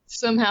 That's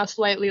somehow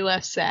slightly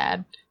less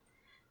sad.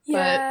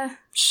 Yeah. But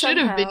should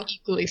have been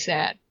equally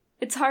sad.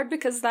 It's hard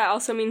because that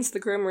also means the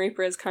Grim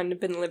Reaper has kind of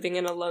been living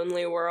in a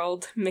lonely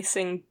world,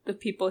 missing the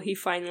people he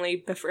finally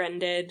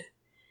befriended.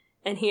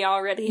 And he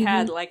already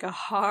had, like, a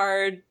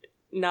hard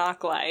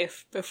knock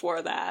life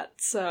before that,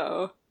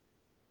 so...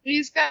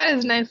 He's got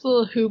his nice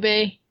little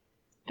Hubei,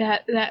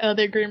 that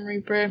other Grim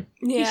Reaper.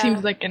 Yeah. He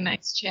seems like a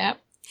nice chap.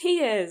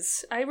 He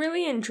is. I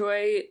really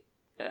enjoy...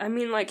 I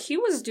mean, like, he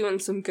was doing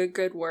some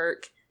good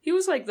work. He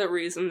was, like, the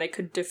reason they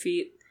could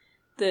defeat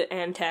the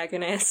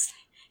antagonist.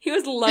 He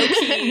was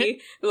low-key,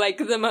 like,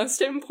 the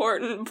most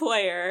important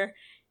player.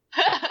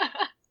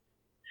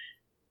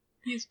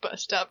 He's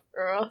Bus Stop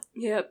Girl.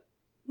 Yep.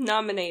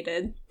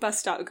 Nominated. Bus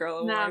Stop Girl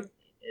Award.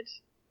 Nominated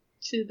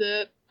to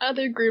the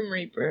other Grim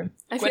Reaper.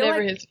 I feel whatever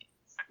like his...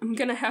 I'm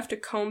gonna have to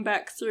comb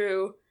back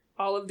through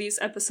all of these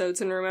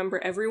episodes and remember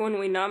everyone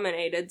we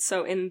nominated,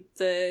 so in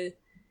the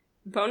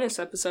bonus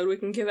episode we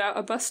can give out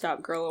a Bus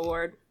Stop Girl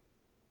Award.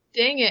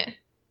 Dang it.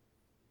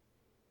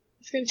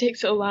 It's gonna take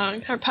so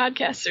long. Our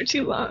podcasts are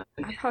too long.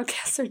 Our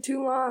podcasts are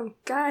too long.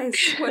 Guys,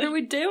 what are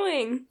we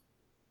doing?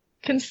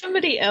 Can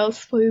somebody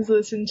else please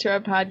listen to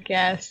our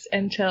podcast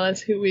and tell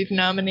us who we've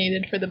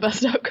nominated for the Bus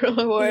Stop Girl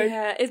Award?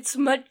 Yeah, it's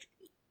much...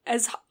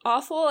 as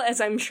awful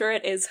as I'm sure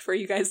it is for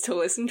you guys to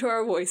listen to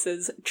our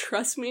voices,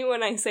 trust me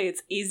when I say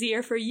it's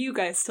easier for you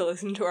guys to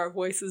listen to our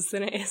voices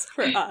than it is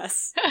for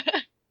us.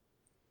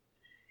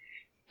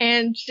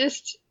 And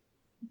just,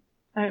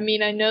 I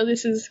mean, I know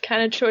this is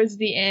kind of towards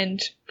the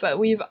end, but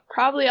we've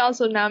probably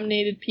also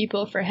nominated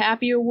people for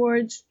Happy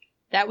Awards.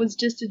 That was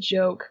just a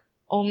joke.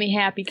 Only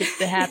Happy gets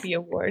the Happy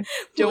Award.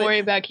 Don't worry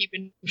about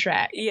keeping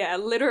track. Yeah,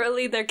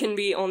 literally there can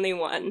be only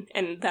one,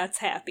 and that's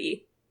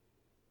Happy.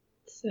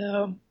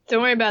 So,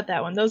 don't worry about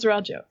that one. Those are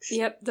all jokes.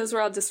 Yep, those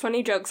were all just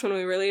funny jokes when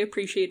we really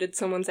appreciated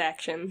someone's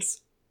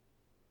actions.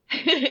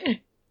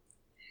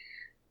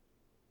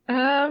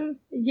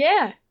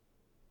 Yeah.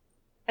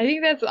 I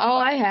think that's all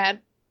I had.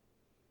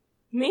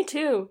 Me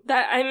too.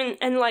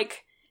 And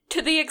like,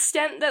 to the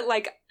extent that,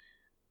 like,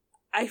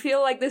 I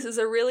feel like this is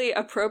a really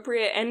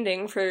appropriate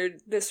ending for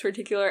this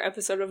particular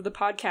episode of the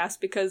podcast,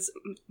 because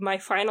my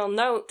final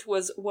note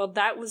was, well,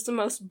 that was the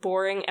most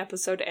boring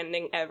episode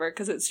ending ever,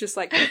 because it's just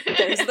like,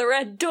 there's the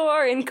red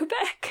door in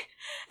Quebec,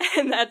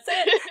 and that's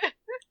it.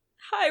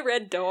 Hi,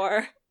 red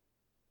door.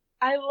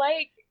 I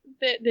like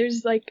that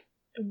there's, like,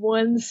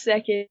 1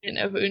 second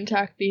of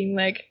Untak being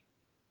like,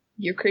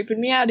 you're creeping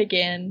me out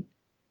again.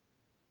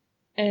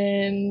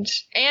 And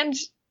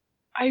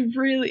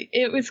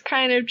it was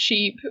kind of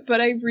cheap,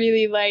 but I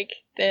really like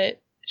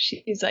that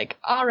she's like,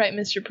 all right,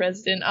 Mr.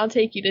 President, I'll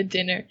take you to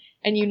dinner.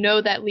 And you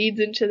know that leads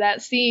into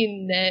that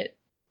scene that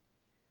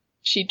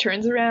she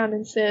turns around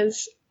and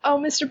says, oh,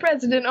 Mr.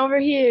 President, over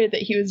here,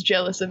 that he was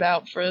jealous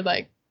about for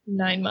like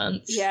 9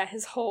 months. Yeah,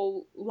 his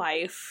whole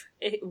life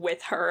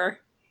with her.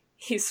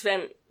 He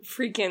spent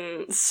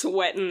freaking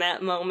sweating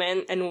that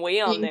moment, and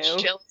we all knew.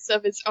 Jealous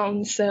of his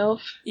own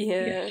self.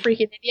 Yeah. You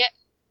freaking idiot.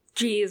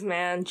 Jeez,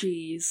 man,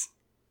 jeez.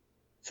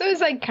 So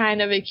it's like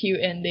kind of a cute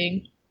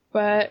ending,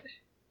 but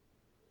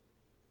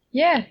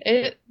yeah,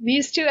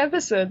 these 2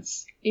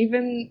 episodes,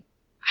 even,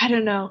 I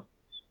don't know,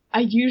 I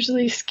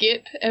usually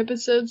skip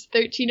episodes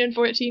 13 and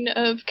 14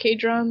 of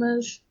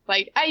K-dramas.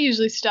 Like, I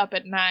usually stop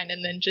at 9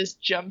 and then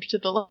just jump to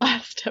the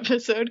last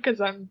episode because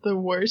I'm the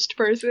worst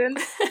person.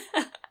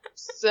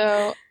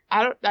 So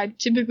I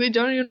typically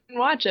don't even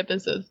watch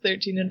episodes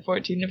 13 and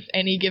 14 of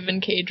any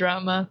given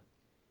K-drama.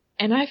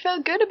 And I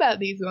felt good about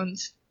these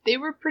ones. They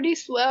were pretty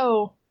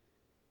slow,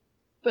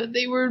 but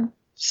they were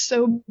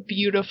so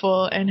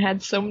beautiful and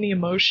had so many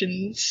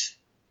emotions.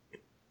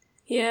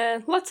 Yeah,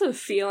 lots of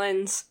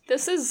feelings.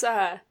 This is,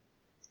 I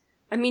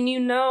mean,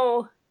 you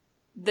know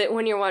that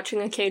when you're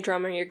watching a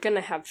K-drama, you're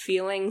gonna have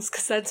feelings,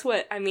 because that's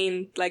what, I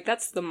mean, like,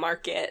 that's the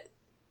market.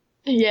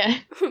 Yeah.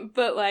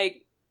 But,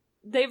 like,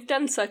 they've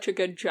done such a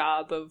good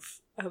job of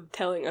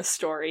telling a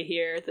story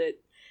here that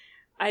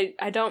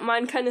I don't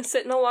mind kind of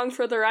sitting along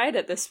for the ride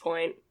at this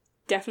point.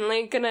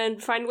 Definitely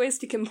gonna find ways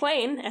to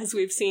complain, as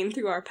we've seen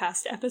through our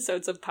past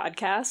episodes of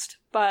podcast,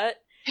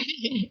 but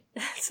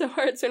so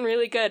far it's been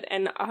really good,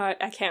 and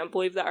I can't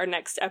believe that our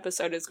next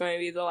episode is going to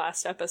be the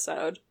last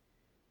episode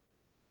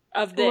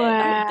of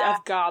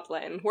of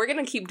Goblin. We're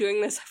gonna keep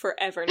doing this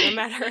forever, no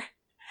matter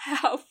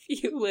how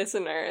few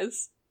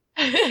listeners.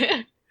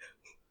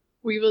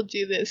 We will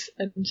do this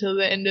until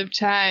the end of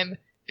time,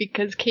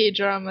 because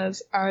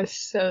K-dramas are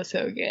so,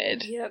 so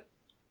good. Yep.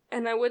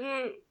 And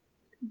I'd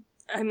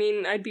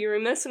be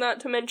remiss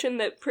not to mention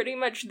that pretty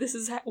much this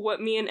is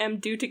what me and Em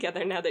do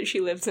together now that she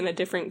lives in a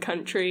different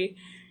country,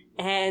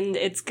 and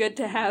it's good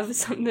to have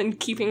something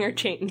keeping her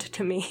chained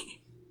to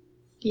me.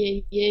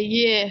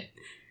 Yeah.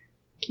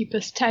 Keep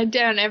us tied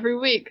down every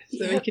week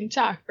so we can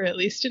talk for at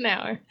least an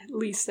hour. At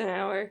least an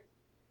hour.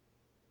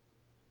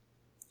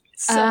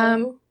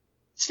 So...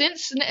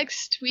 since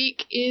next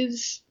week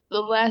is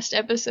the last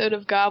episode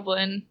of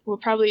Goblin, we'll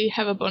probably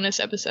have a bonus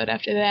episode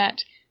after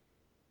that.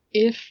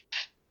 If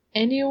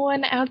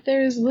anyone out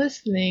there is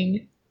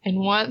listening and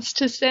wants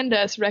to send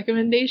us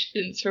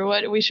recommendations for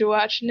what we should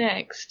watch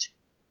next,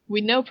 we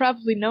know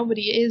probably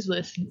nobody is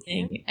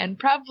listening, and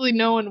probably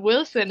no one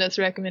will send us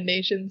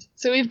recommendations,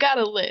 so we've got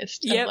a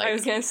list. Yep, I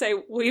was gonna say,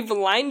 we've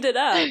lined it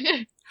up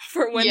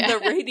for when the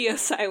radio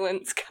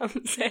silence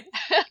comes in.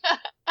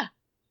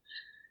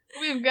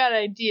 We've got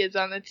ideas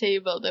on the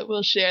table that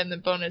we'll share in the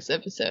bonus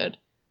episode.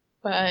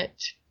 But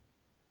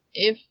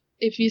if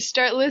you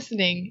start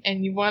listening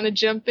and you want to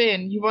jump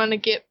in, you want to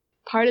get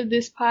part of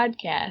this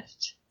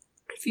podcast,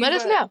 let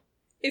us know.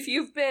 If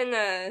you've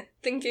been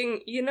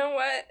thinking, you know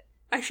what,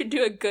 I should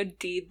do a good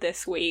deed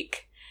this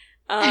week.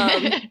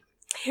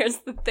 Here's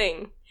the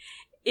thing.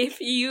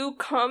 If you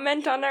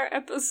comment on our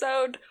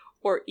episode,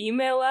 or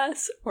email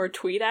us, or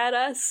tweet at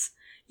us,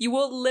 you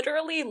will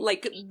literally,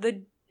 like,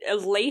 the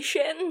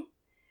elation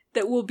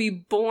that will be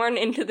born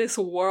into this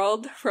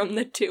world from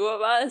the 2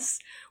 of us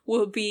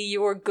will be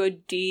your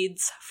good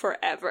deeds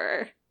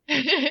forever.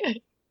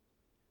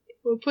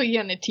 We'll put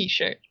you on a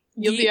t-shirt.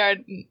 You'll be our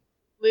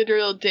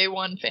literal day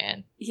 1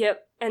 fan.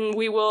 Yep, and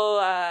we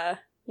will,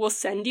 we'll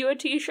send you a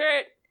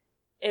t-shirt.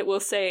 It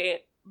will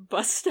say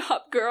Bus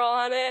Stop Girl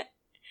on it.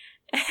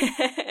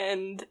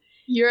 And...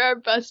 you're our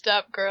bus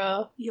stop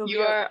girl. You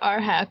are our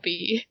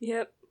Happy.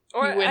 Yep.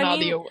 Or you win all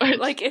the awards.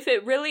 like if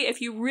you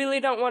really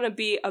don't want to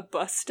be a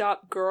bus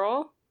stop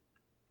girl,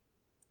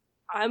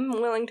 I'm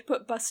willing to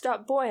put bus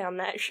stop boy on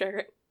that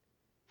shirt.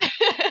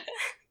 I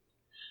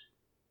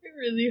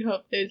really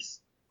hope there's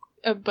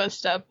a bus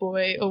stop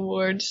boy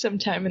award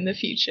sometime in the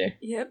future.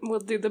 Yep, we'll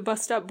do the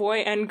bus stop boy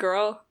and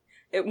girl.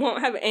 It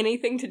won't have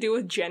anything to do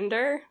with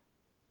gender.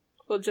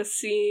 We'll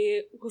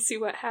see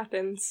what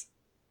happens.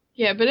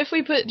 Yeah, but if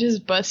we put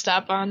just bus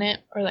stop on it,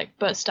 or like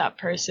bus stop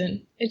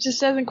person, it just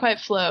doesn't quite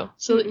flow.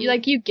 So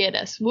like you get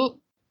us. We'll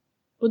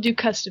do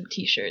custom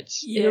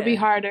t-shirts. Yeah. It'll be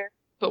harder,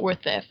 but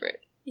worth the effort.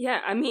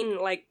 Yeah, I mean,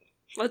 like,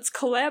 let's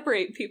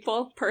collaborate,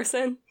 people,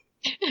 person.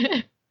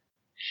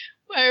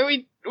 Why are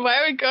we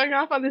going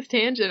off on this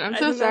tangent? I'm I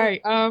so don't know.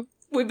 sorry.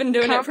 We've been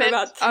doing it for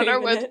about 3 on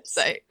our minutes.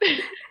 website.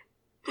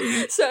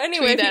 So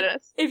anyway, Tweet at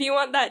us. if you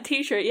want that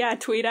t-shirt, yeah,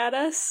 tweet at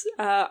us.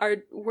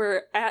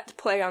 We're at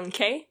Play on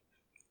K.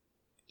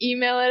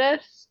 Email at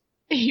us.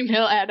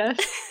 Email at us.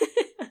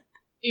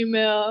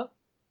 Email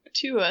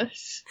to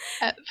us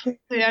at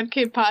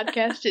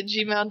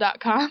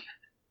playonkpodcast@gmail.com.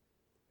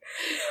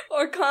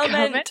 Or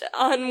comment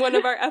on one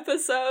of our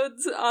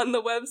episodes on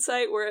the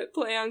website. We're at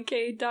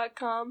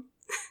playonk.com.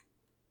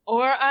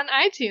 Or on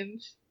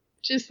iTunes.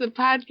 Just the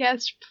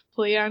podcast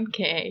Play on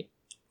K.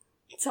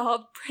 It's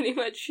all pretty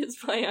much just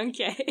Play on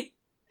K.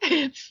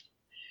 It's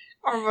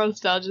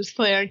almost all just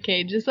Play on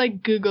K. Just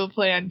like Google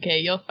Play on K,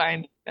 you'll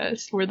find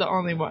us. We're the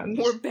only ones.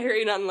 We're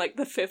buried on like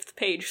the 5th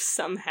page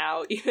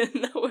somehow,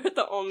 even though we're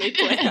the only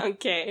Play on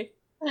K.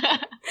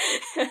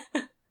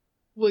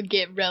 We'll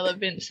get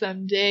relevant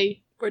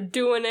someday. We're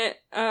doing it.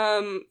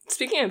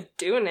 Speaking of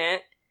doing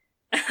it,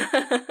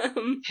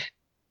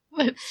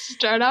 Let's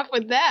start off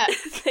with that.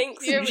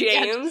 thanks, Here we go.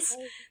 James.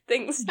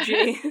 Thanks,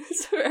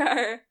 James, for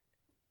our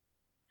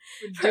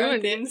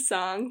Doing theme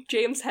song.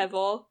 James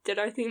Hevel did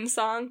our theme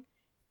song,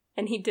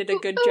 and he did a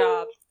good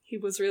job. He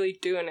was really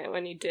doing it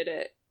when he did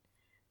it.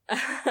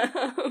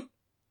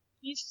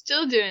 He's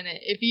still doing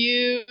it. If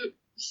you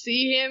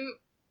see him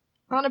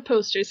on a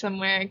poster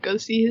somewhere, go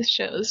see his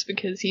shows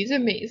because he's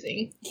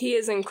amazing. He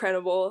is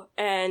incredible,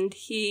 and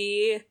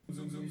he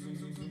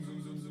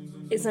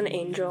is an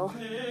angel.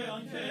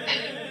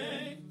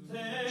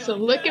 So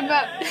look him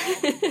up.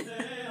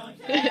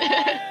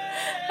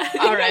 I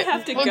think All right, I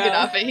have to we'll go. get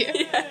off of here.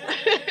 Yeah.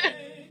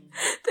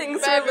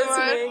 Thanks Bye, for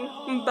everyone.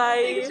 listening.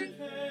 Bye.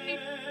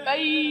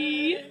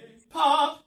 Bye. Pop